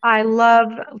and Yeah. I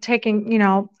love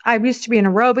I used to be an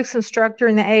aerobics instructor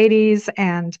in the 80s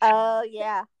and Oh,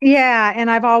 yeah. yeah,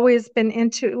 and I've always been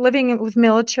into living with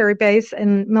military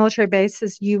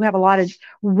bases, you have a lot of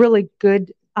really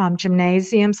good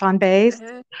gymnasiums on base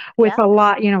Hmm. with Yeah. a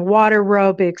lot, water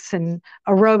aerobics and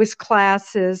aerobics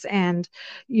classes and,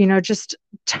 just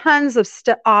tons of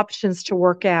options to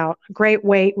work out, great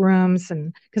weight rooms,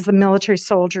 and because the military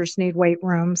soldiers need weight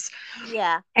rooms.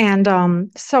 Yeah. And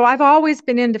so I've always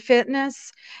been into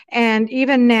fitness. And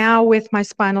even now with my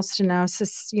spinal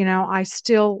stenosis, I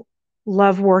still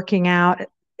love working out.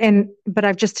 But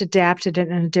I've just adapted it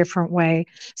in a different way.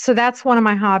 So that's one of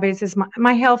my hobbies is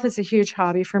my health is a huge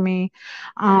hobby for me.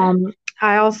 Hmm. Um,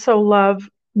 I also love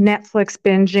Netflix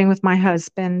binging with my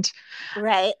husband.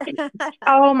 Right.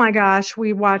 Oh my gosh,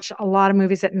 we watch a lot of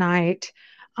movies at night.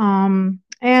 And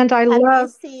I Have you love,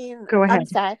 seen, go I'm ahead.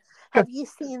 sorry, Go. have you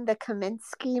seen The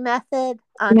Kaminsky Method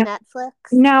on No, Netflix?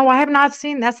 no, I have not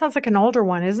seen. That sounds like an older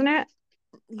one, isn't it?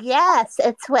 Yes,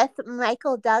 it's with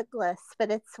Michael Douglas,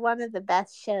 but it's one of the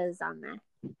best shows on there.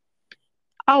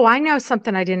 Oh, I know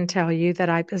something I didn't tell you that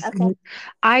Okay.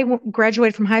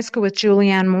 graduated from high school with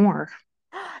Julianne Moore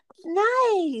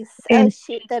Nice. Oh, in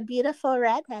the beautiful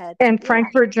redhead. in Yeah.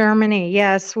 Frankfurt, Germany.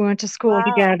 Yes, we went to school Wow.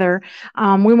 together.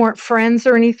 We weren't friends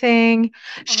or anything.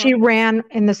 Uh-huh. She ran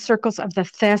in the circles of the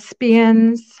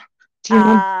thespians. Do you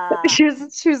know? Uh,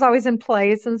 She was always in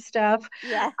plays and stuff.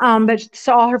 yes. But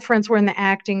so all her friends were in the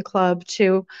acting club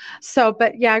too. So,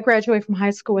 but yeah, I graduated from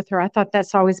high school with her. I thought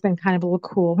that's always been kind of a little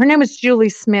cool. Her name was Julie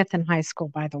Smith in high school,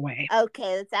 by the way.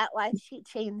 Okay, is that why she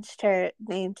changed her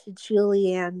name to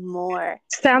Julianne Moore?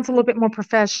 Sounds a little bit more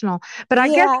professional. But I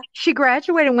guess Yeah. she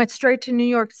graduated and went straight to New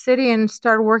York City and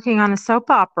started working on a soap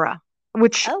opera.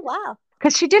 which Oh, wow.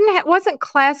 because she didn't wasn't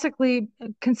classically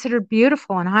considered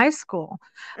beautiful in high school,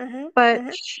 Mm-hmm. but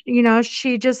Mm-hmm.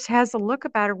 she just has a look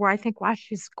about her where I think, wow,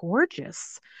 she's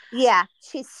gorgeous. Yeah,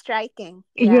 she's striking.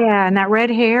 Yeah. Yeah, and that red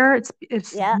hair,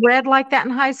 it's Yeah. red like that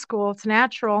in high school. It's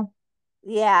natural.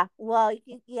 Yeah. Well,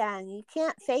 yeah, and you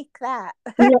can't fake that.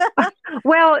 Yeah.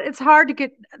 Well, it's hard to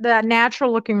get that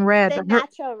natural looking red, The but her,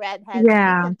 natural redheads, you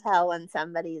yeah. can tell when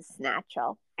somebody's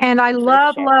natural, And I for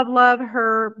love, sure. love, love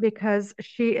her because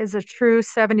she is a true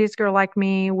 70s girl like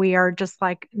me. We are just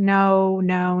like, no,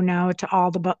 no, no to all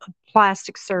the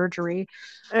plastic surgery.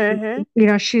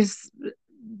 Mm-hmm. She's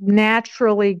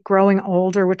naturally growing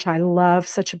older, which I love.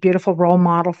 Such a beautiful role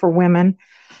model for women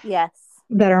Yes.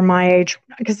 that are my age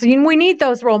because we need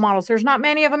those role models. There's not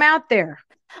many of them out there.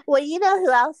 Well, you know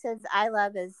who else is I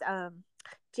love is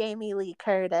Jamie Lee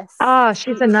Curtis. Oh,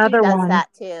 she's She another does one. that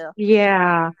too. Yeah.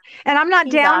 Yeah. And I'm not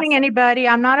She's downing awesome. anybody.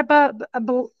 I'm not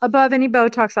above any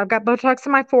Botox. I've got Botox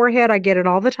in my forehead. I get it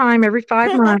all the time, every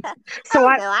 5 months. So Oh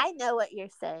no, I know what you're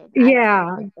saying. I know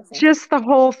yeah, what you're saying. just the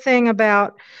whole thing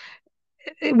about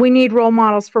we need role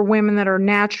models for women that are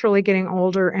naturally getting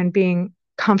older and being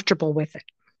comfortable with it.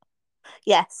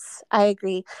 Yes, I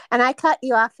agree. And I cut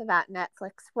you off about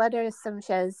Netflix. What are some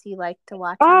shows you like to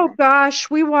watch on Oh there? gosh,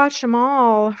 we watch them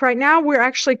all. Right now, we're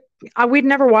actually, we'd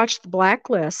never watched The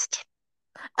Blacklist.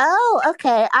 Oh,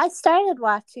 okay. I started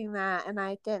watching that and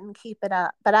I didn't keep it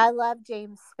up, but I love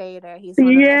James Spader. He's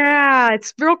one of my Yeah,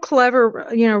 it's real clever,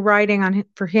 writing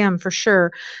for him for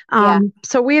sure. yeah.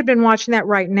 So we had been watching that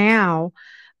right now,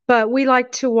 but we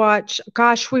like to watch,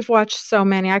 gosh, we've watched so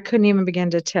many. I couldn't even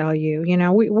begin to tell you.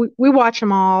 We watch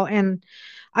them all, and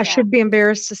I Yeah. should be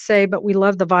embarrassed to say, but we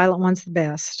love the violent ones the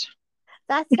best.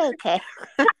 That's okay.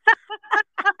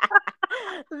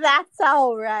 That's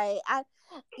all right.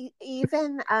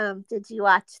 Even did you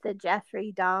watch the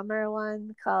Jeffrey Dahmer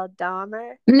one called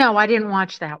Dahmer? No, I didn't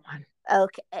watch that one.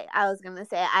 Okay, I was gonna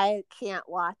say I can't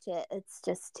watch it. It's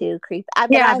just too creepy.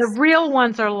 But Yeah, I the real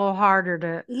ones are a little harder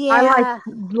to. I yeah.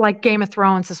 like Game of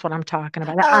Thrones is what I'm talking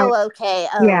about. Oh, okay.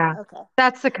 Oh, Yeah, okay.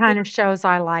 that's the kind Be- of shows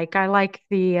I like. I like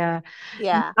yeah.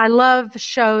 I love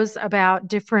shows about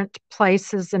different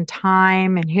places and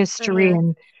time and history Uh-huh.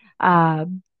 and uh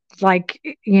like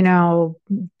you know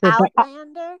the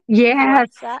Outlander. Did you yes,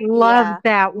 watch that? love Yeah.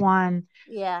 that one.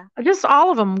 Yeah. Just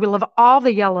all of them. We love all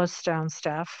the Yellowstone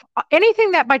stuff.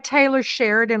 Anything that by Taylor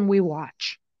Sheridan we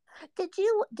watch. Did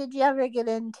you ever get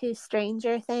into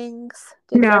Stranger Things?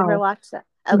 Did you ever No, watch that?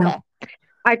 no. Okay.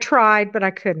 I tried, but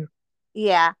I couldn't.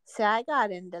 Yeah. So I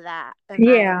got into that and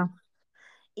I Yeah.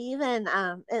 even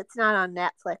it's not on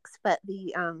Netflix, but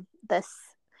this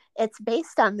it's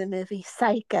based on the movie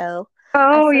Psycho.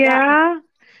 I Oh forgot yeah.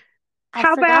 I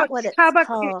forgot what How it's about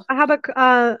called.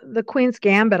 the Queen's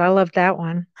Gambit? I love that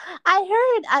one.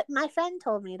 My friend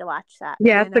told me to watch that and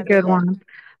Yeah, I it's a never good did. one.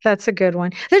 That's a good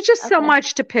one. There's just so Okay.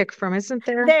 much to pick from, isn't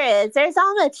there? There's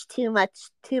almost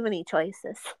too many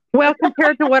choices. Well,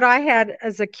 compared to what I had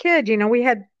as a kid, we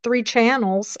had 3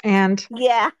 channels and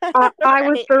Yeah. I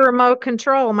was Right. the remote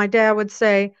control. My dad would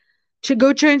say, to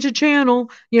go change the channel.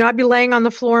 I'd be laying on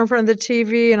the floor in front of the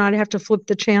TV and I'd have to flip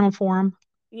the channel for him.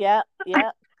 Yep,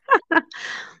 yep.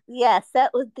 Yes,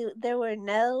 that was there were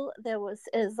no there was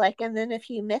is like and then if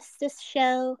you missed this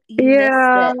show, you missed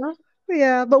Yeah. it.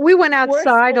 Yeah, but we went We're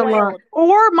outside a lot. spoiled.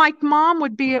 Or my mom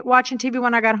would be watching TV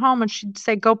when I got home and she'd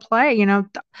say, go play.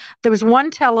 There was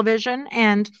one television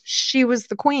and she was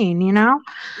the queen.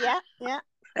 Yeah, yeah.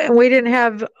 And we didn't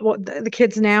have what the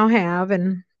kids now have.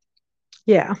 And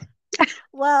yeah.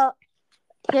 Well,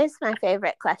 here's my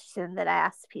favorite question that I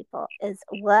ask people is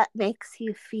what makes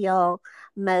you feel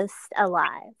most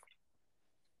alive?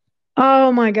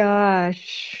 Oh my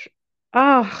gosh.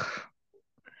 Oh,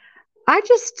 I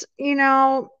just,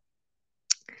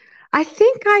 I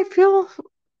think I feel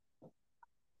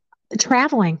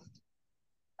traveling.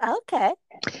 Okay.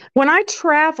 When I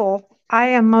travel, I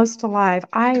am most alive.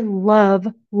 I love,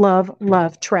 love,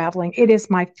 love traveling. It is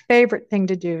my favorite thing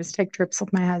to do is take trips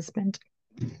with my husband.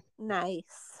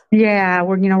 Nice. Yeah,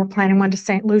 we're planning one to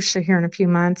St. Lucia here in a few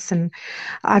months, and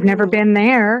I've never Ooh. been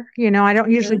there. Mm-hmm.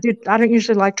 I don't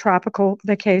usually like tropical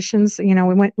vacations.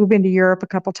 We've been to Europe a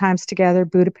couple times together,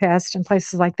 Budapest and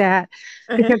places like that,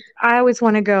 Uh-huh. because I always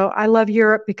want to go. I love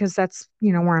Europe because that's,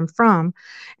 where I'm from.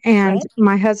 And Right?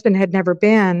 my husband had never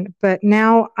been, but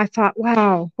now I thought,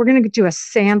 wow, we're going to do a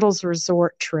sandals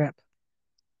resort trip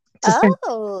to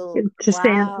Oh,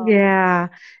 wow. yeah.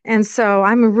 And so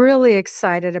I'm really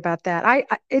excited about that.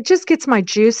 It just gets my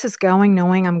juices going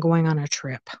knowing I'm going on a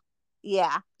trip.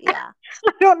 Yeah, yeah.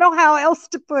 I don't know how else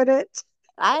to put it.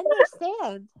 I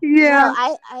understand. Yeah,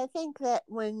 No, I think that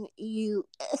when you,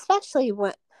 especially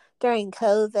when during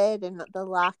COVID and the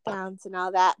lockdowns and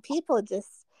all that, people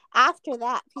just after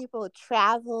that people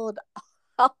traveled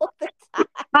all the time.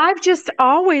 I've just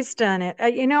always done it.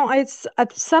 It's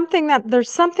something that there's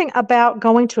something about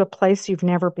going to a place you've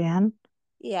never been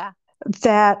Yeah,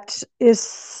 that is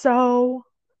so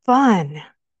fun.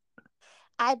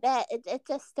 I bet it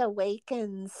just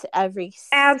awakens every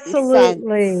sense.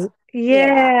 Absolutely.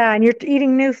 Yeah. Yeah. And you're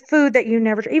eating new food that you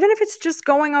never, even if it's just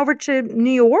going over to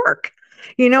New York,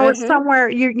 or Mhm.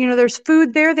 somewhere, there's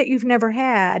food there that you've never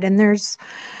had. And there's,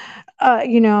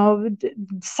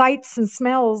 sights and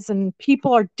smells, and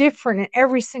people are different in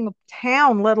every single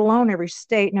town, let alone every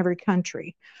state and every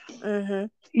country. Mhm.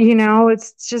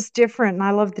 It's just different. And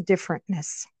I love the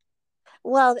differentness.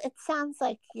 Well, it sounds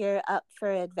like you're up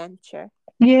for adventure.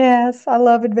 Yes. I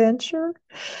love adventure.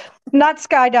 Not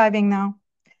skydiving, though.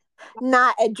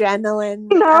 Not adrenaline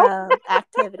No.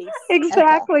 activities. Okay.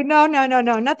 Exactly. No, no, no,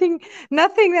 no. Nothing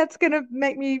that's going to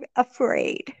make me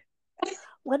afraid.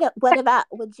 What about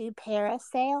would you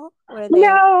parasail? Were there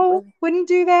No, would wouldn't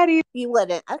do that either. you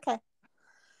wouldn't? Okay.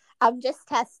 I'm just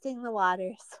testing the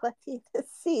waters with you to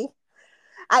see.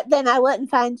 Then I wouldn't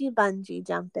find you bungee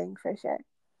jumping for sure.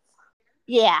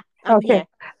 Yeah, I'm Okay. here.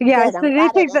 Yeah, Good. so I'm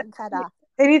glad it didn't cut off.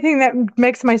 anything that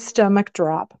makes my stomach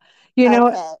drop. You know,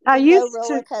 Okay. I But no used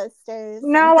to roller coasters.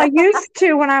 no, I used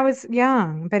to when I was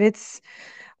young, but it's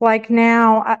like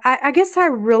now I guess I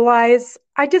realize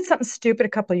I did something stupid a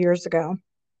couple of years ago.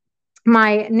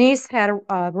 My niece had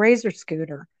a razor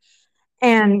scooter.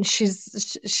 And she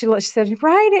said,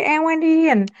 "Right, Aunt Wendy."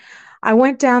 And I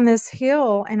went down this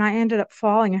hill and I ended up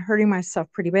falling and hurting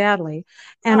myself pretty badly.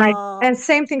 And Oh.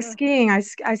 same thing skiing.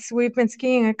 We've been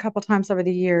skiing a couple times over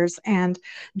the years. And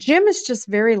Jim is just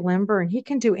very limber and he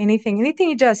can do anything. Anything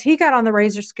he does, he got on the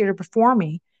razor scooter before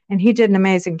me and he did an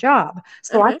amazing job.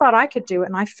 So I Uh-huh. thought I could do it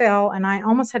and I fell and I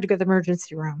almost had to go to the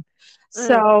emergency room.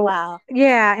 So Wow.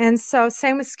 yeah, and so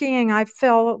same with skiing. I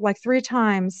fell like 3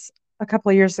 times a couple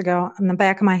of years ago in the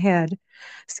back of my head Oh,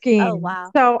 skiing.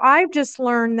 wow. So I've just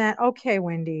learned that, okay,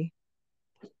 Wendy,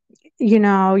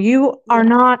 you are Yeah.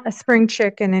 not a spring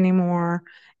chicken anymore.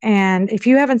 And if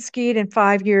you haven't skied in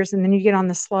 5 years and then you get on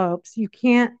the slopes, you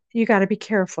got to be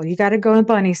careful. You got to go to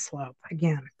bunny slope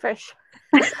again. For sure.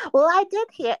 Well, I did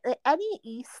hear that any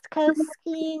East Coast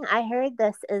skiing, I heard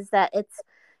this is that it's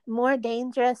more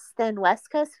dangerous than West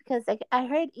Coast because I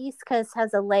heard East Coast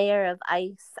has a layer of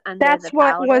ice under That's the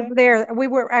what was powder. there. We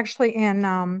were actually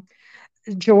in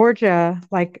Georgia,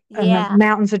 like in the Yeah.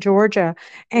 mountains of Georgia,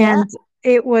 Yep. and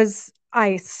it was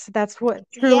ice. That's truly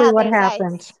Yeah, what there's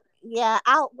happened. ice. Yeah,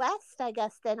 out west, I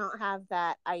guess they don't have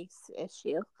that ice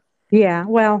issue. Yeah,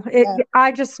 well, So,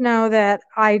 I just know that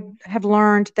I have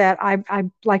learned that I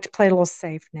like to play a little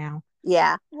safe now.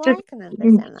 yeah. Well, Just I can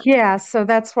understand that. yeah, so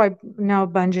that's why no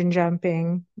bungee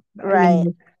jumping, Right.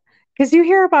 because you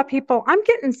hear about people. I'm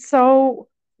getting so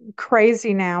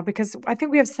crazy now because I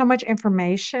think we have so much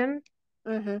information,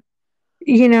 Mm-hmm.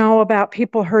 about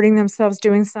people hurting themselves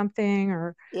doing something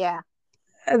or Yeah.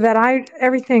 that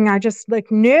everything I just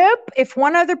like, nope. If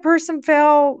one other person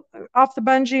fell off the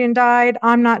bungee and died,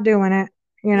 I'm not doing it,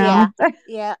 you know. Yeah.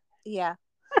 Yeah. Yeah.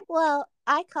 Well,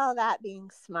 I call that being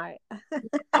smart.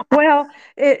 Well,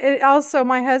 it also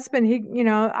my husband,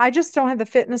 I just don't have the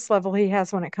fitness level he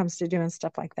has when it comes to doing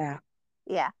stuff like that.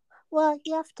 Yeah. Well,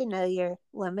 you have to know your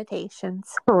limitations.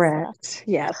 So, Correct.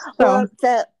 Yes. So,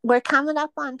 well, we're coming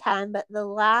up on time, but the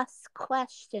last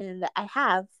question that I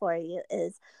have for you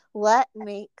is what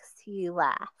makes you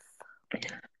laugh?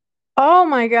 oh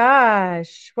my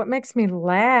gosh, what makes me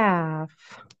laugh?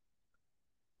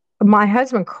 My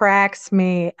husband cracks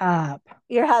me up.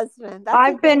 Your husband. That's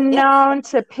a I've good been answer. known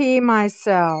to pee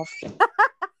myself.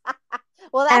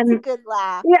 Well, that's a And good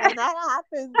laugh. yeah, When that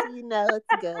happens, you know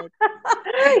it's good.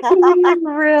 he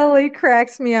really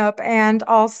cracks me up. And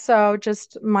also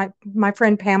just my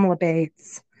friend Pamela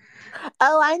Bates.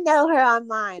 Oh, I know her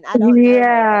online. I don't know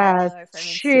her, but I know Yes, her from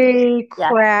Instagram. she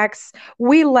Yeah. cracks.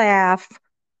 We laugh.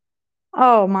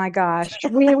 Oh my gosh.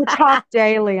 We would talk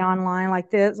daily online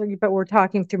like this, but we're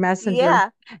talking through Messenger Yeah.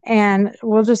 and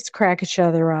we'll just crack each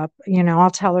other up. I'll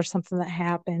tell her something that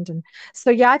happened. And so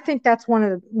yeah, I think that's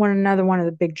another one of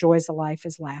the big joys of life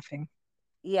is laughing.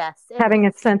 Yes, it Having a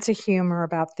is. sense of humor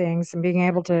about things and being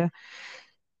able to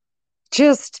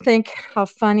just think how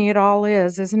funny it all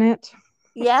is, isn't it?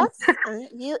 Yes.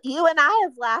 You and I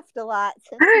have laughed a lot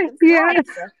since you've been Yeah. gone.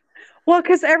 So Well,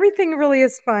 because everything really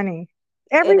is funny.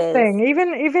 it is. Everything,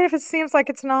 even if it seems like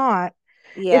it's not.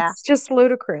 Yeah. It's just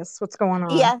ludicrous what's going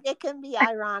on. Yeah, it can be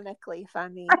ironically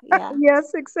funny. Yeah.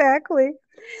 Yes, exactly.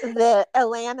 The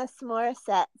Alanis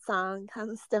Morissette song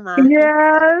comes to mind.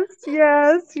 Yes,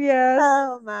 yes, yes.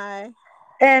 Oh my.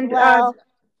 And Well,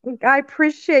 I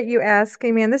appreciate you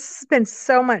asking me. And this has been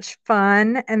so much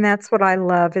fun. And that's what I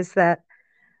love is that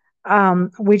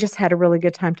we just had a really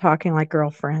good time talking like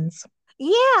girlfriends.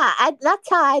 yeah, that's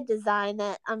how I design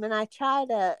it. I mean, I try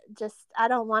to I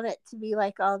don't want it to be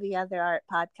like all the other art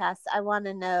podcasts. I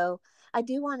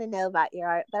do want to know about your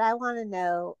art, but I want to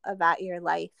know about your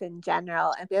life in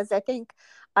general. And because I think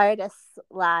artists'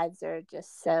 lives are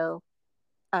just so,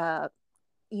 uh,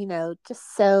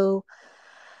 just so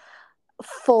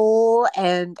full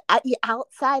and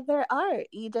outside their art.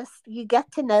 You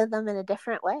get to know them in a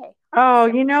different way.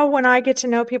 Oh, So, when I get to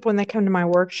know people when they come to my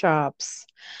workshops,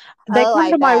 they oh, come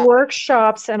I to my bet.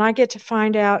 workshops and I get to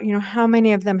find out, how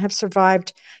many of them have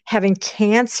survived having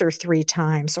cancer 3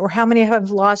 times or how many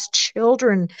have lost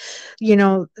children.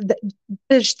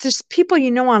 There's just people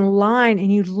online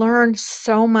and you learn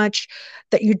so much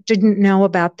that you didn't know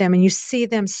about them and you see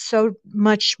them so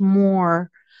much more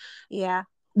Yeah.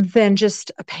 than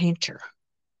just a painter.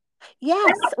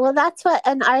 Yes. Well, that's what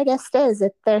an artist is.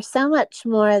 They're so much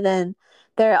more than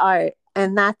their art.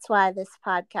 And that's why this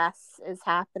podcast is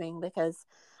happening, because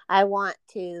I want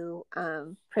to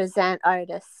present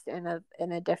artists in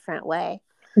a different way,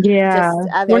 Yeah. just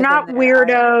We're other than not their art.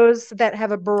 weirdos that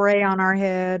have a beret on our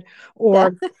head Yeah.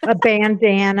 or a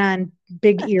bandana and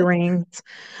big earrings.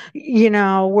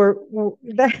 We're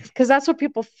that because that's what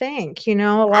people think. A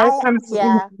lot of times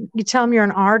Yeah. you tell them you're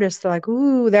an artist, they're like,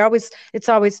 "Ooh, it's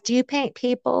always, do you paint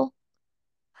people?"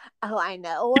 Oh, I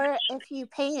know. Or if you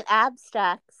paint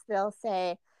abstracts, they'll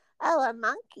say, "Oh, a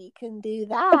monkey can do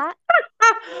that."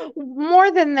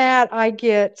 More than that, I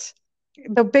get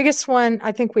the biggest one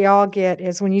I think we all get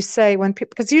is when you say when people,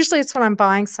 because usually it's when I'm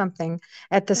buying something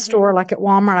at the Hmm. store, like at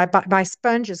Walmart, I buy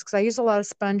sponges because I use a lot of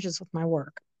sponges with my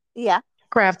work, Yeah.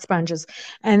 craft sponges.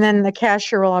 And then the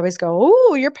cashier will always go,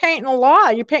 "Oh, you're painting a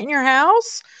lot. You painting your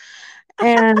house?"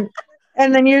 And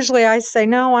and then usually I say,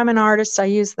 "No, I'm an artist. I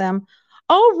use them."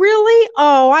 "Oh, really?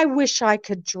 Oh, I wish I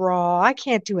could draw. I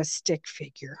can't do a stick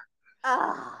figure."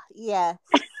 Ah, yes.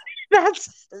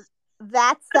 That's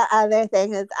That's the other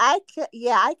thing is I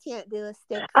can't do a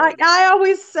stick I figure. I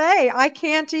always say I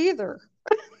can't either.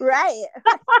 Right.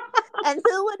 And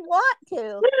who would want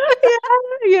to?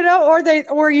 Yeah,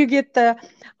 or you get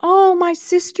 "Oh, my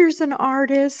sister's an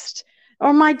artist,"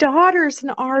 or "My daughter's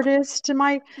an artist," and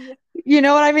Yeah. you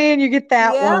know what I mean? You get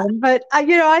that Yeah. one. But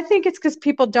I think it's because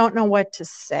people don't know what to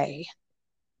say.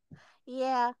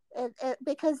 Yeah.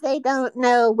 Because they don't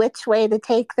know which way to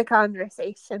take the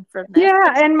conversation from there.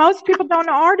 Yeah, and most people don't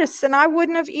know artists, and I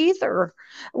wouldn't have either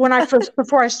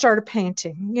before I started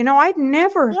painting. Yeah. I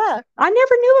never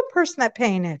knew a person that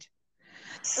painted.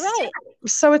 Right.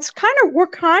 So we're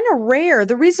kind of rare.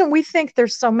 The reason we think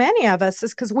there's so many of us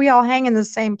is because we all hang in the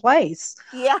same place.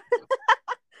 Yeah.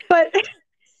 But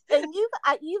And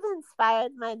you've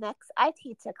inspired my next. I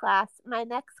teach a class. My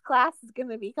next class is going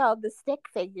to be called the stick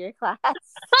figure class.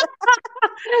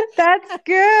 that's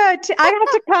good. I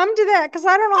have to come to that because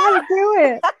I don't know how to do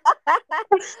it.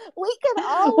 We can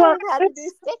all Well, learn how to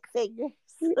do stick figures.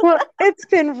 it's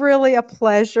been really a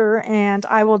pleasure, and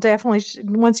I will definitely,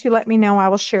 once you let me know, I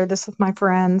will share this with my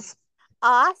friends.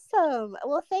 Awesome.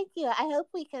 Well, thank you. I hope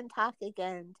we can talk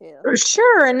again too.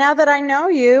 Sure. And now that I know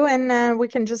you, and we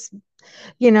can just,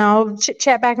 chit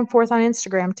chat back and forth on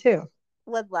Instagram too.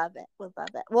 Would love it. Would love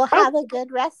it. Well, Oh, have a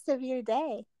good rest of your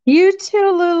day. you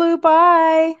too, Lulu.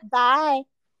 Bye. Bye.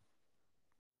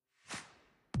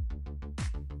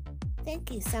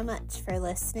 Thank you so much for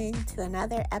listening to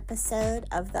another episode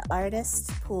of The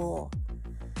Artist's Pool,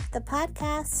 the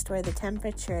podcast where the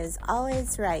temperature is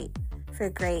always right for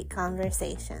great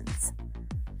conversations.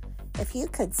 If you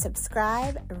could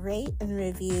subscribe, rate, and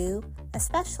review,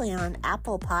 especially on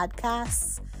Apple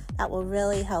Podcasts, that will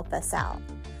really help us out.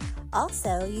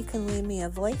 Also, you can leave me a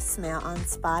voicemail on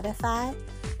Spotify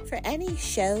for any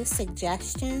show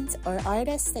suggestions or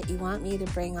artists that you want me to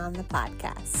bring on the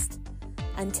podcast.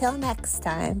 Until next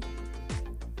time.